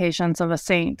has the patience of a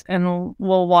saint and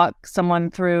will walk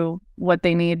someone through what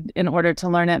they need in order to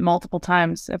learn it multiple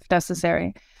times if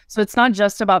necessary. So it's not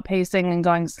just about pacing and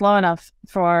going slow enough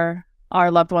for our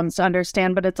loved ones to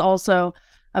understand, but it's also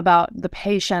about the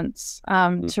patience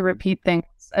to repeat things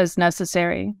as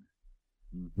necessary.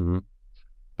 Mm-hmm.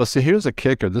 But see, here's a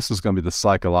kicker. This is going to be the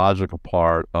psychological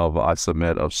part of, I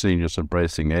submit, of seniors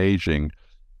embracing aging,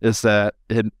 is that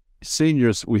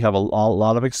seniors, we have a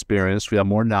lot of experience. We have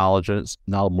more knowledge,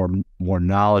 more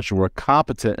knowledge, and we're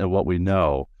competent in what we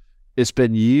know. It's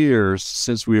been years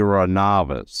since we were a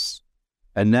novice.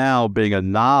 And now being a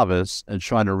novice and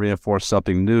trying to reinforce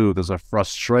something new, there's a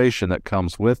frustration that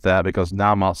comes with that because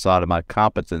now I'm outside of my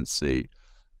competency.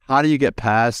 How do you get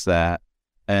past that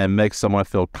and make someone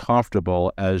feel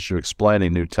comfortable as you're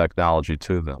explaining new technology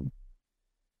to them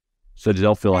so they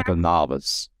don't feel like a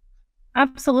novice?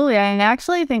 Absolutely. I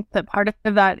actually think that part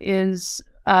of that is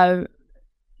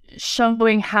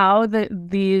showing how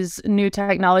these new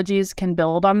technologies can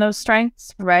build on those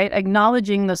strengths, right?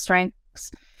 Acknowledging the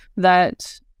strengths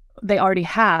that they already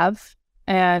have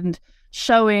and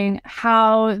showing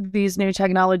how these new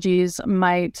technologies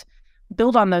might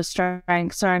build on those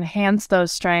strengths or enhance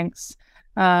those strengths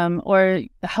or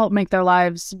help make their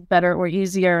lives better or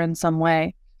easier in some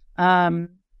way. I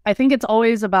think it's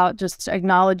always about just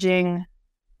acknowledging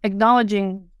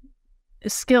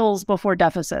skills before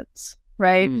deficits,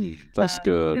 right? That's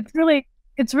good.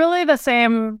 It's really the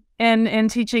same in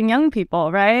teaching young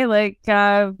people, right?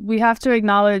 We have to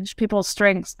acknowledge people's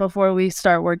strengths before we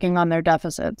start working on their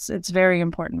deficits. It's very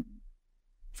important.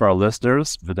 For our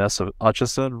listeners, Vanessa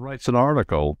Hutchinson writes an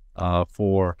article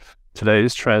for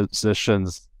today's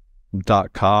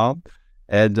transitions.com.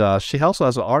 And she also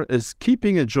has an art is keep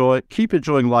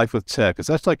enjoying life with tech. Is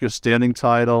that like your standing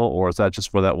title, or is that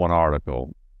just for that one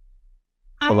article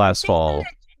for last fall?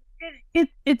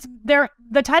 It's there.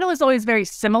 The title is always very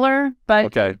similar,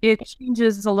 but it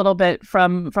changes a little bit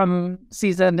from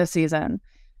season to season.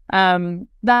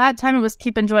 That time it was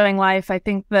keep enjoying life. I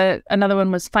think that another one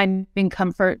was finding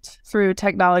comfort through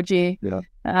technology. Yeah.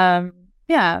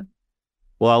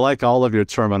 Well, I like all of your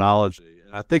terminology.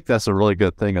 I think that's a really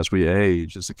good thing as we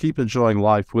age, is to keep enjoying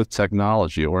life with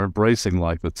technology or embracing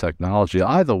life with technology.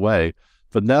 Either way,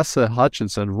 Vanessa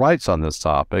Hutchinson writes on this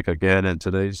topic, again, in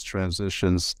today's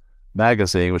Transitions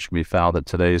magazine, which can be found at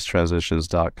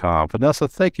today'stransitions.com. Vanessa,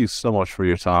 thank you so much for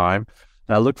your time.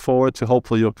 And I look forward to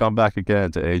hopefully you'll come back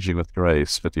again to Aging with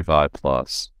Grace 55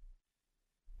 plus.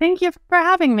 Thank you for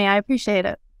having me. I appreciate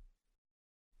it.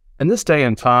 In this day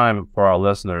and time for our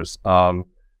listeners, one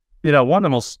of the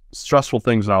most stressful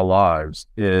things in our lives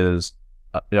is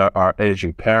our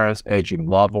aging parents, aging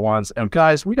loved ones. And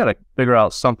guys, we got to figure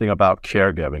out something about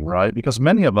caregiving, right? Because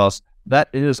many of us, that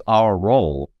is our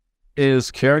role,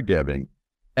 is caregiving.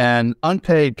 And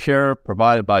unpaid care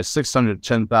provided by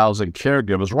 610,000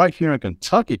 caregivers right here in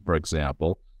Kentucky, for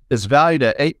example, is valued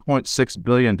at $8.6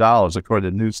 billion, according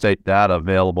to new state data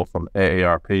available from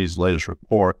AARP's latest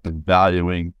report in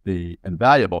Valuing the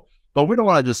Invaluable. But we don't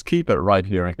want to just keep it right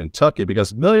here in Kentucky,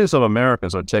 because millions of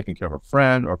Americans are taking care of a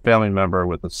friend or family member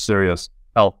with a serious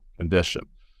health condition.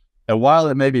 And while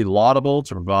it may be laudable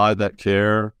to provide that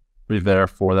care, be there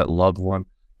for that loved one,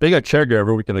 being a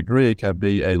caregiver, we can agree, can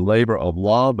be a labor of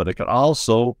love, but it can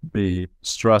also be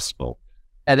stressful.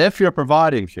 And if you're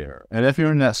providing care, and if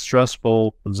you're in that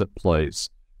stressful place,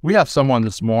 we have someone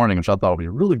this morning, which I thought would be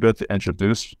really good to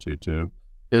introduce you to,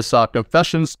 It's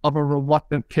Confessions of a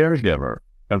Reluctant Caregiver.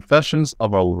 Confessions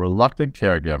of a Reluctant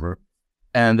Caregiver.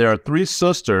 And there are 3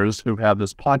 sisters who have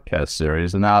this podcast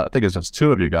series. And now I think it's just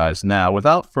 2 of you guys. Now,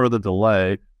 without further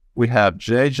delay, we have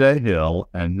JJ Hill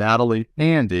and Natalie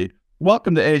Andy.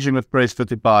 Welcome to Aging with Grace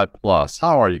 55 Plus.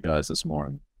 How are you guys this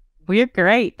morning? We're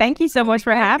great. Thank you so much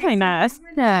for having us.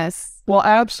 Yes. Well,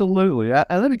 absolutely. And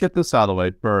let me get this out of the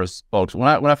way first, folks. When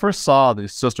I first saw the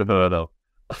sisterhood of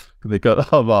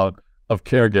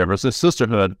caregivers, the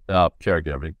sisterhood of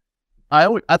caregiving,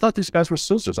 I thought these guys were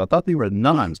sisters. I thought they were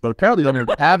nuns, but apparently the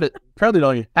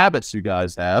only habits you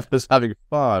guys have is having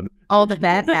fun. All the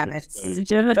bad habits.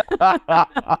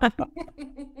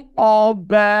 All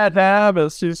bad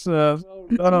habits, she says.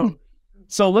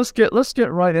 So let's get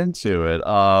right into it.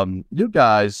 You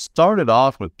guys started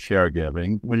off with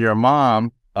caregiving when your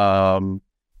mom,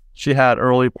 she had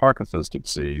early Parkinson's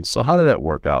disease. So how did that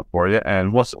work out for you?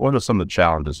 And what are some of the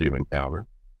challenges you've encountered?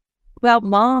 Well,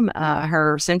 Mom,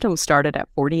 her symptoms started at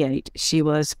 48. She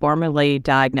was formally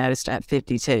diagnosed at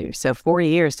 52. So 4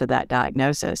 years to that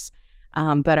diagnosis.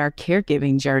 But our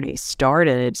caregiving journey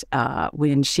started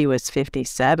when she was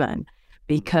 57,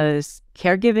 because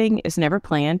caregiving is never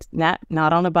planned, not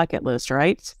on a bucket list,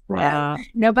 right?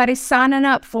 Nobody's signing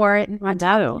up for it. I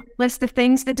know. List of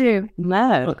things to do.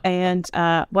 No. And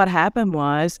what happened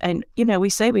was, and we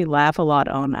say we laugh a lot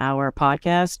on our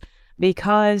podcast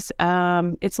because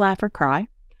it's laugh or cry.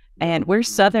 And we're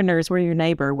Southerners. We're your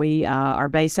neighbor. We are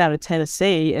based out of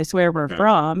Tennessee. It's where we're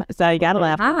from. So you got to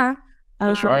laugh.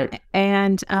 That's right.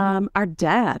 And our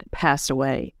dad passed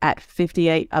away at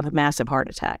 58 of a massive heart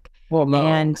attack. Well, no.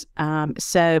 And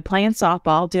so playing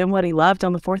softball, doing what he loved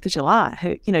on the 4th of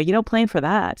July, you don't plan for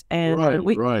that. And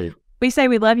we say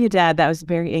we love you, Dad. That was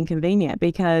very inconvenient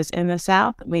because in the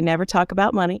South, we never talk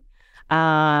about money.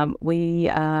 We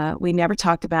never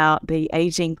talked about the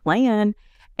aging plan.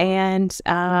 And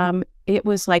it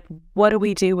was like, what do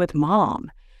we do with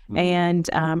Mom? And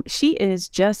she is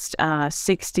just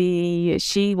 60.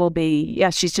 She will be,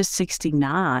 she's just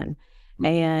 69.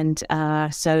 And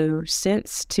so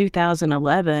since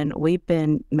 2011, we've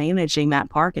been managing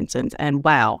that Parkinson's. And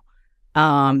wow,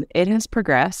 it has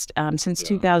progressed. Since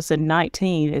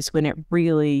 2019 is when it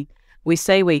really, we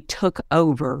say we took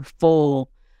over full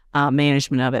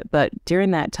management of it. But during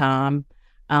that time,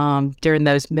 during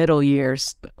those middle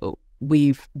years,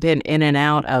 we've been in and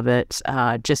out of it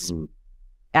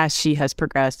as she has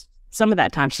progressed. Some of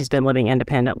that time she's been living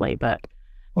independently, but...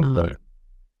 Okay.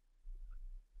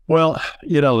 Well,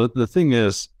 the thing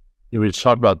is, we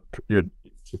talk about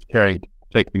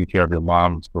taking care of your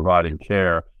mom's providing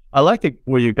care. I like it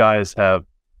where you guys have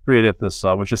created this,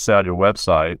 which is on your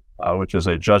website, which is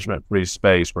a judgment-free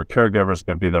space where caregivers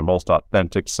can be their most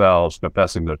authentic selves,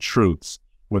 confessing their truths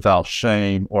without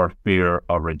shame or fear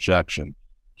of rejection.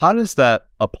 How does that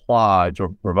apply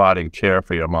to providing care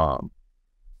for your mom?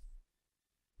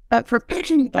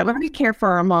 Providing care for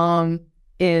our mom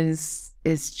is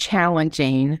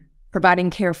challenging. Providing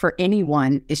care for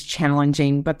anyone is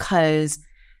challenging because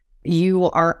you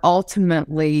are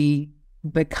ultimately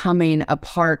becoming a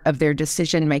part of their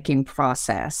decision-making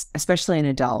process, especially an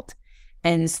adult.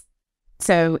 And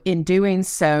so in doing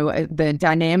so, the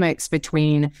dynamics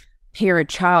between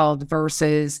parent-child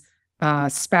versus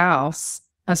spouse,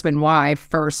 husband-wife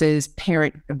versus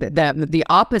parent, the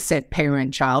opposite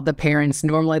parent-child, the parent's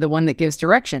normally the one that gives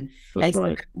direction. That's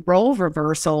right. Role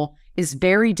reversal is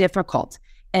very difficult.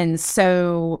 And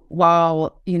so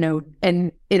while,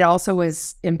 and it also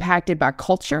is impacted by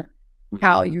culture,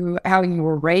 how you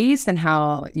were raised and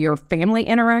how your family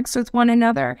interacts with one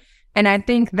another. And I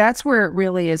think that's where it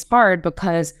really is hard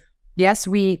because, yes,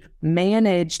 we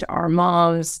managed our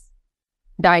mom's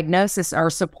diagnosis or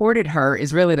supported her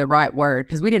is really the right word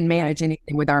because we didn't manage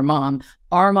anything with our mom.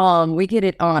 Our mom, we get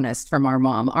it honest from our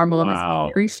mom. Our mom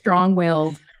is very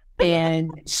strong-willed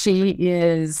and she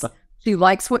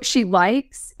likes what she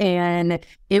likes. And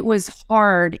it was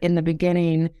hard in the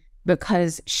beginning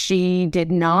because she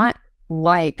did not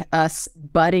like us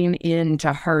butting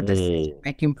into her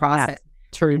decision-making process.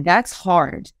 True. That's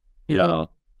hard. Yeah.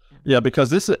 Yeah,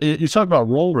 because you talk about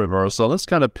role reversal. Let's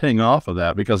kind of ping off of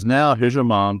that because now here's your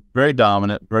mom, very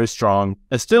dominant, very strong,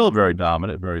 and still very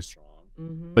dominant, very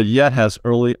strong, but yet has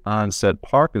early onset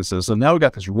Parkinson's. So now we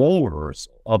got this role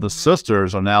reversal of the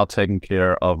sisters are now taking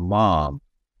care of Mom,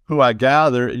 who I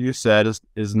gather you said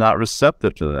is not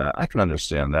receptive to that. I can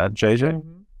understand that. JJ,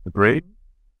 agreed?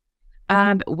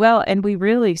 Well, and we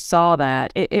really saw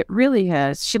that. It really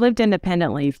has. She lived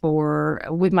independently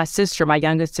with my sister, my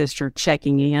youngest sister,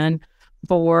 checking in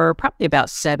for probably about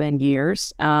 7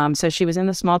 years. So she was in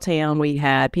the small town. We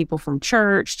had people from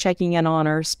church checking in on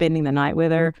her, spending the night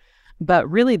with her. But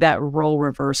really that role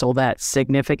reversal, that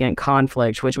significant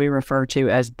conflict, which we refer to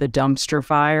as the dumpster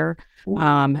fire,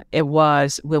 it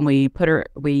was when we put her,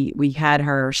 we had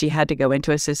her, she had to go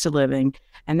into assisted living.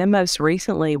 And then most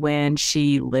recently when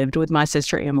she lived with my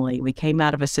sister Emily, we came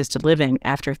out of assisted living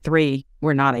after 3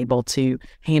 were not able to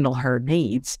handle her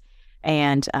needs.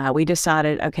 And we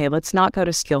decided, okay, let's not go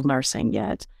to skilled nursing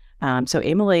yet. So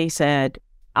Emily said,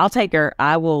 I'll take her.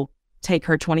 I will take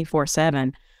her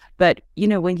 24/7. But, you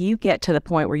know, when you get to the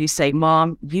point where you say,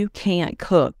 Mom, you can't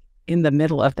cook in the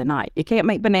middle of the night. You can't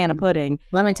make banana pudding.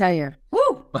 Let me tell you.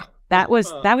 Woo! That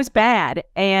was bad.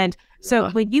 And so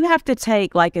when you have to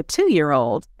take like a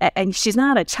 2-year-old, and she's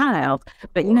not a child,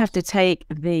 but you have to take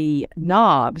the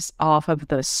knobs off of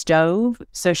the stove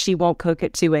so she won't cook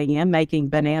at 2 a.m. making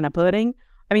banana pudding.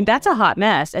 I mean, that's a hot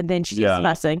mess. And then she's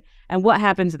fussing. And what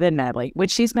happens then, Natalie? When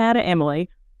she's mad at Emily,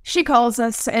 she calls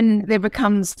us and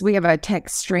we have a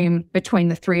text stream between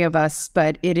the 3 of us,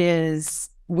 but it is,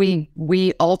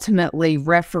 we ultimately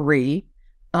referee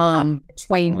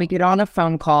between, we get on a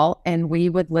phone call and we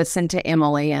would listen to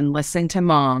Emily and listen to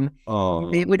Mom.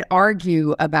 They would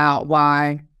argue about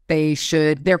why they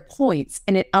should, their points.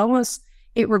 And it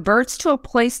reverts to a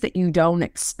place that you don't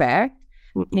expect.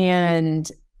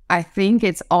 And I think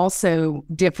it's also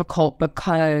difficult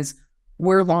because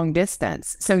we're long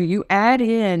distance. So you add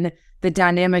in the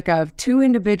dynamic of 2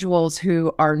 individuals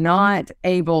who are not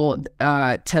able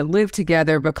to live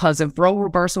together because of role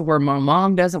reversal, where my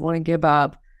mom doesn't want to give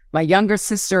up. My younger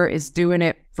sister is doing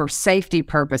it for safety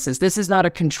purposes. This is not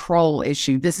a control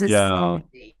issue. This is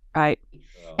safety, right?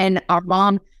 And our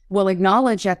mom will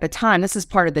acknowledge at the time, this is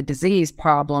part of the disease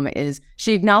problem, is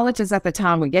she acknowledges at the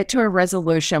time we get to a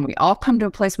resolution, we all come to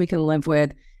a place we can live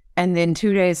with, and then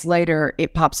 2 days later,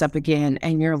 it pops up again,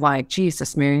 and you're like,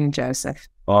 Jesus, Mary and Joseph.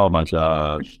 Oh, my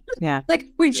gosh. Yeah. Like,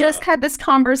 we just had this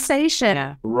conversation.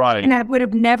 Yeah. Right. And I would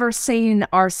have never seen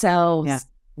ourselves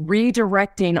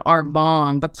redirecting our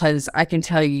mom, because I can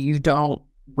tell you don't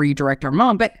redirect our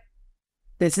mom, but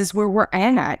this is where we're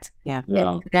at. Yeah.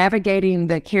 Navigating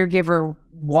the caregiver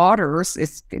waters,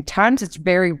 at times it's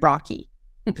very rocky.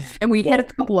 And we hit a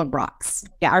couple of rocks.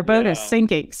 Yeah, our boat is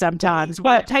sinking sometimes,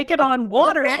 but take it on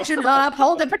water. Action up,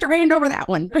 hold it, put your hand over that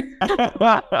one.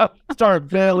 Start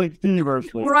bailing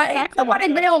feverishly. Right. I want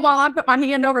to bail while I put my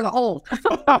hand over the hole.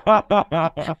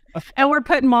 And we're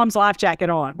putting Mom's life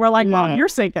jacket on. We're like, Mom, you're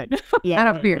sinking. Yeah.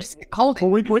 Out of fear. Hold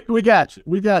it. Well, we got you.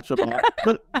 We got you, Mom.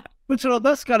 But you know,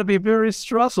 that's got to be very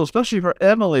stressful, especially for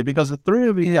Emily, because the 3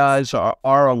 of you guys are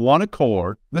on one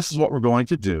accord. This is what we're going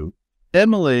to do.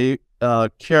 Emily,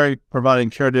 providing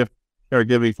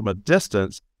caregiving from a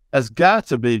distance, has got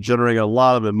to be generating a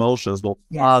lot of emotions, both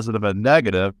positive and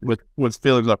negative, with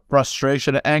feelings of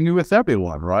frustration and anger with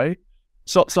everyone, right?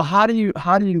 So how do you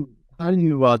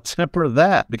temper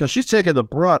that? Because she's taking the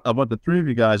brunt of what the 3 of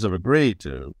you guys have agreed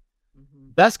to.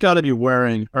 That's got to be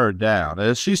wearing her down.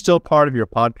 Is she still part of your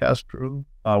podcast crew,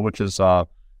 which is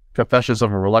Confessions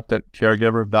of a Reluctant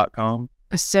Caregiver.com?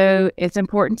 So it's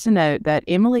important to note that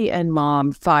Emily and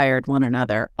Mom fired one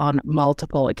another on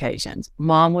multiple occasions.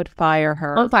 Mom would fire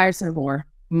her. Mom fires her more.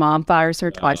 Mom fires her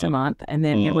twice a month. And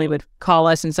then Emily would call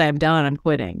us and say, I'm done, I'm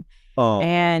quitting.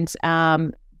 And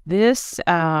this,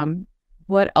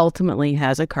 what ultimately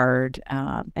has occurred,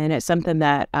 and it's something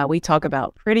that we talk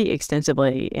about pretty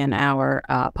extensively in our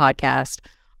podcast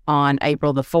on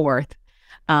April the 4th,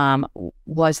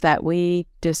 was that we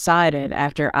decided,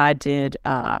 after I did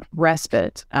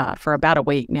respite for about a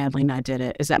week, Natalie and I did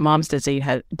it, is that Mom's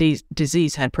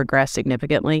disease had progressed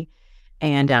significantly,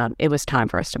 and it was time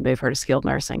for us to move her to skilled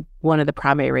nursing. One of the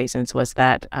primary reasons was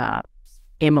that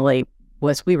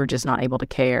we were just not able to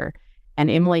care. And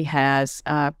Emily has,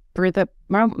 through the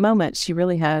moment, she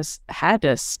really has had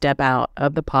to step out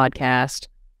of the podcast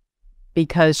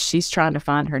because she's trying to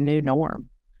find her new norm.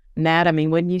 Nat, I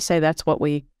mean, wouldn't you say that's what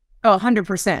we... Oh,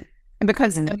 100%. And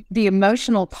because the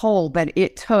emotional toll that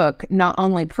it took, not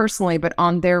only personally, but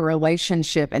on their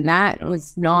relationship, and that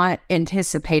was not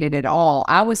anticipated at all.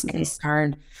 I was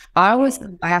concerned. I was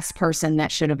the last person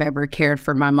that should have ever cared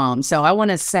for my mom. So I want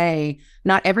to say,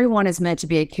 not everyone is meant to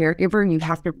be a caregiver, and you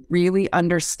have to really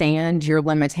understand your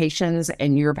limitations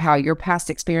and how your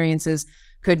past experiences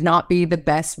could not be the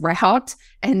best route.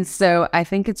 And so I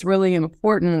think it's really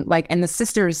important, and the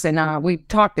sisters and I, we've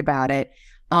talked about it.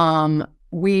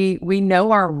 We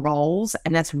know our roles,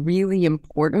 and that's really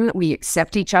important. We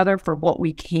accept each other for what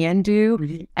we can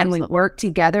do, and we work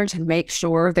together to make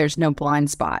sure there's no blind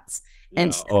spots.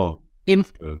 And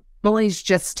Emily's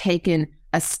just taken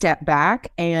a step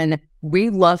back, and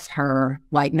we love her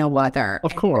like no other.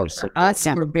 Of course.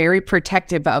 We're very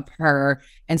protective of her.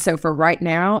 And so for right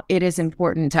now, it is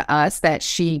important to us that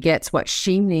she gets what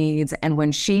she needs. And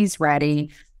when she's ready,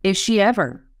 if she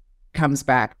ever comes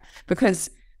back,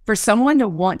 because for someone to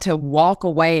want to walk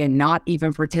away and not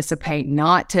even participate,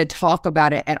 not to talk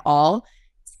about it at all,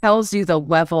 tells you the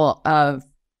level of,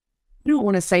 I don't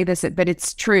want to say this, but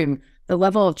it's true, the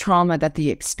level of trauma that the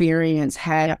experience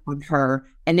had on her.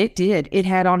 And it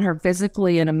had on her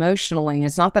physically and emotionally.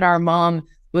 It's not that our mom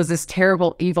was this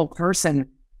terrible, evil person,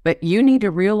 but you need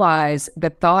to realize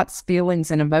the thoughts,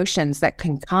 feelings, and emotions that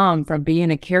can come from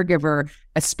being a caregiver,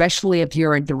 especially if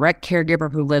you're a direct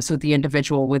caregiver who lives with the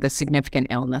individual with a significant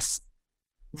illness.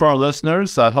 For our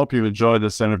listeners, I hope you enjoyed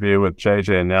this interview with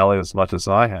JJ and Natalie as much as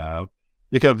I have.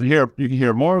 You can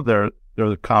hear more of their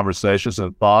conversations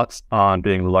and thoughts on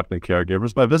being reluctant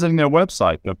caregivers by visiting their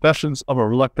website,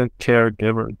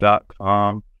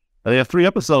 confessionsofareluctantcaregiver.com. They have 3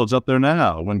 episodes up there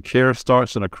now. When care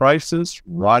starts in a crisis,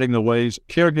 riding the waves of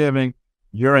caregiving,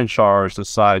 you're in charge to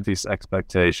decide these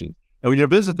expectations. And when you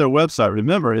visit their website,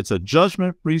 remember, it's a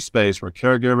judgment-free space where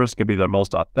caregivers can be their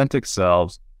most authentic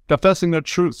selves, confessing their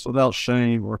truths without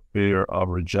shame or fear of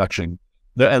rejection.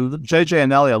 And JJ and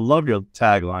Natalie, I love your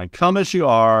tagline, come as you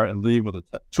are and leave with a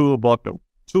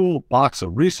toolbox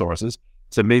of resources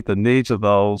to meet the needs of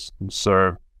those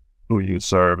who you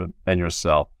serve and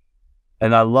yourself.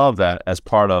 And I love that as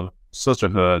part of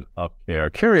Sisterhood of Care.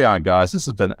 Carry on, guys. This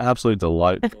has been absolutely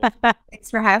delightful. Thanks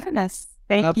for having us.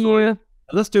 Thank you.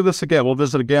 Let's do this again. We'll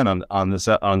visit again on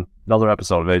another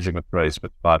episode of Aging with Grace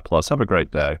 55+. Have a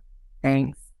great day.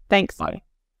 Thanks. Bye.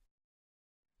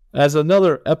 As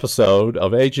another episode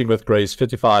of Aging with Grace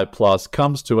 55+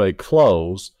 comes to a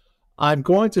close, I'm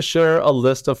going to share a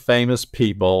list of famous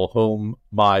people whom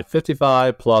my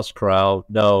 55+ crowd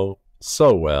know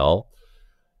so well.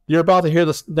 You're about to hear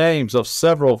the names of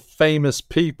several famous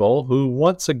people who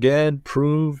once again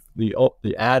proved the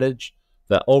adage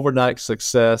that overnight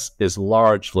success is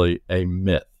largely a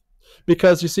myth.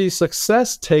 Because you see,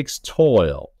 success takes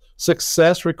toil.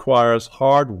 Success requires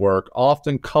hard work,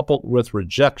 often coupled with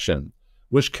rejection,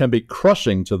 which can be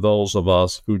crushing to those of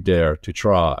us who dare to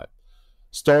try.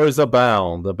 Stories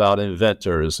abound about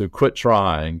inventors who quit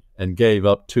trying and gave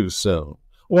up too soon,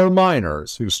 or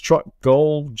miners who struck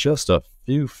gold just a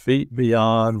few feet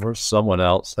beyond where someone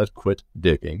else had quit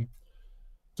digging.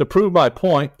 To prove my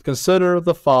point, consider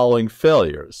the following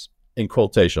failures, in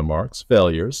quotation marks,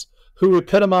 failures, who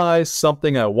epitomize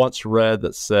something I once read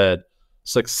that said,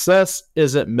 success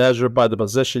isn't measured by the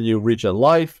position you reach in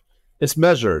life, it's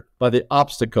measured by the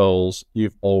obstacles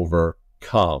you've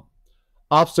overcome.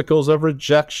 Obstacles of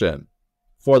rejection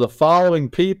for the following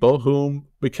people whom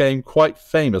became quite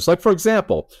famous. Like, for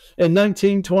example, in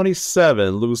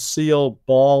 1927, Lucille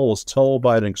Ball was told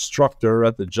by an instructor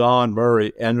at the John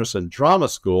Murray Anderson Drama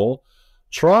School,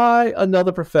 try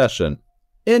another profession,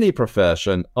 any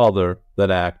profession other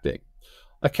than acting.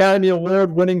 Academy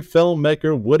Award-winning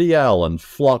filmmaker Woody Allen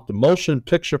flunked motion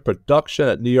picture production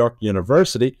at New York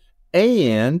University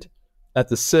and at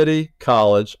the City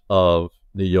College of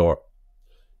New York.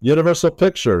 Universal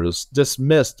Pictures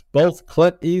dismissed both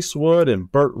Clint Eastwood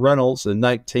and Burt Reynolds in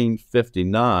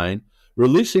 1959,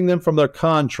 releasing them from their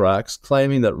contracts,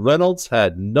 claiming that Reynolds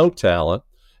had no talent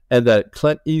and that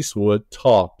Clint Eastwood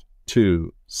talked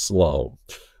too slow.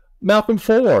 Malcolm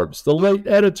Forbes, the late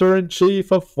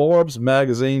editor-in-chief of Forbes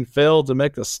magazine, failed to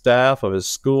make the staff of his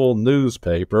school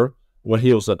newspaper when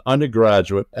he was an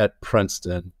undergraduate at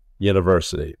Princeton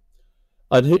University.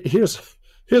 And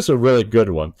here's a really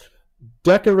good one.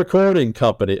 Decca Recording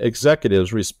Company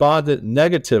executives responded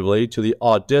negatively to the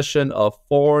audition of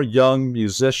 4 young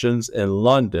musicians in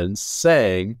London,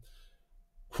 saying,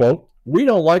 quote, we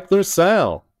don't like their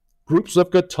sound. Groups of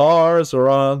guitars are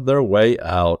on their way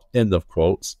out, end of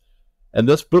quotes. And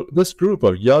this group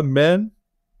of young men,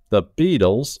 the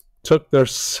Beatles, took their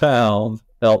sound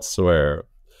elsewhere.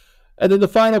 And then the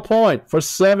final point, for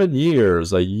 7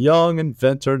 years, a young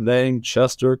inventor named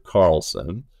Chester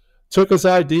Carlson took his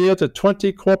idea to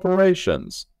 20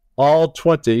 corporations. All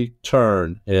 20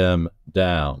 turned him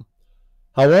down.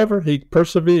 However, he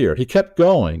persevered. He kept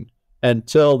going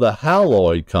until the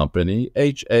Haloid Company,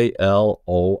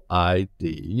 Haloid,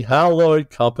 Haloid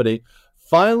Company,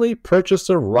 finally purchased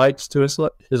the rights to his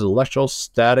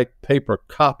electrostatic paper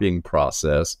copying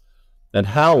process, and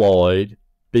Haloid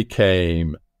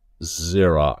became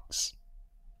Xerox.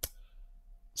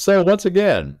 So once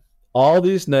again, all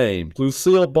these names,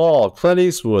 Lucille Ball, Clint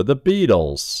Eastwood, the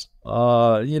Beatles,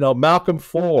 Malcolm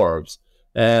Forbes,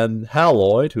 and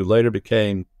Haloid, who later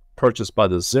became purchased by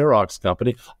the Xerox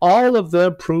company, all of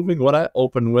them proving what I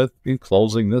opened with in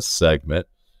closing this segment,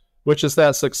 which is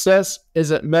that success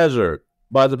isn't measured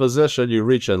by the position you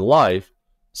reach in life.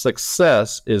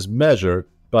 Success is measured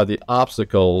by the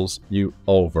obstacles you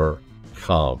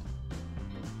overcome.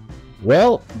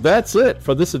 Well, that's it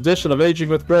for this edition of Aging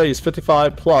with Grace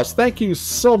 55 Plus. Thank you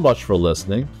so much for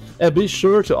listening. And be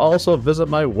sure to also visit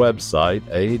my website,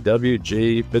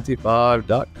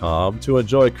 awg55.com, to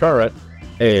enjoy current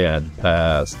and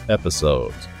past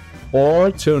episodes.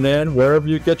 Or tune in wherever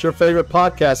you get your favorite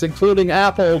podcasts, including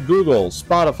Apple, Google,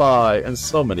 Spotify, and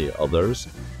so many others.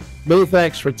 Many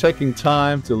thanks for taking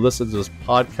time to listen to this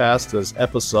podcast, this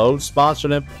episode,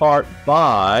 sponsored in part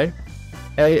by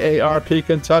AARP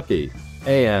Kentucky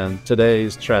and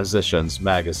today's Transitions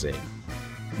magazine.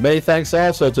 Many thanks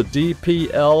also to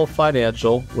DPL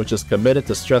Financial, which is committed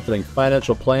to strengthening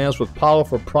financial plans with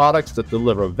powerful products that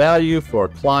deliver value for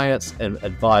clients and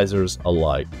advisors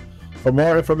alike. For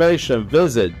more information,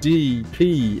 visit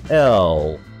dplfp.com.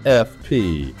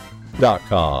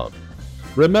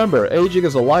 Remember, aging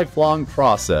is a lifelong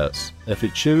process. If you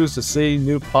choose to see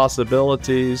new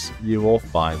possibilities, you will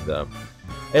find them.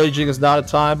 Aging is not a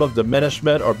time of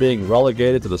diminishment or being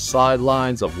relegated to the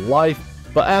sidelines of life,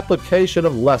 but application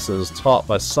of lessons taught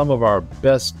by some of our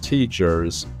best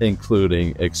teachers,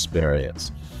 including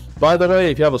experience. By the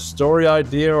way, if you have a story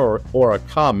idea or a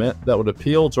comment that would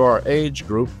appeal to our age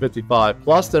group, 55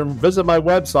 plus, then visit my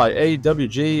website,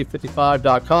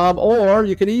 awg55.com, or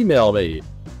you can email me,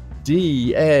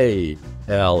 Dale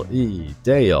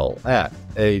at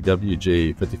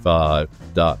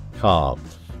awg55.com.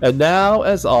 And now,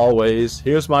 as always,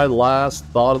 here's my last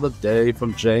thought of the day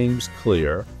from James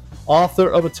Clear, author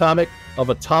of Atomic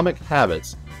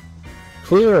Habits.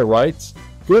 Clear writes,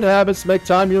 "Good habits make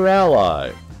time your ally.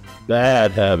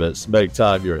 Bad habits make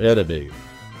time your enemy."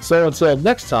 So until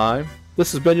next time,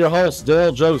 this has been your host,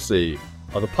 Dale Josie,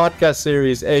 of the podcast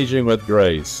series Aging with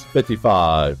Grace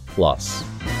 55 Plus.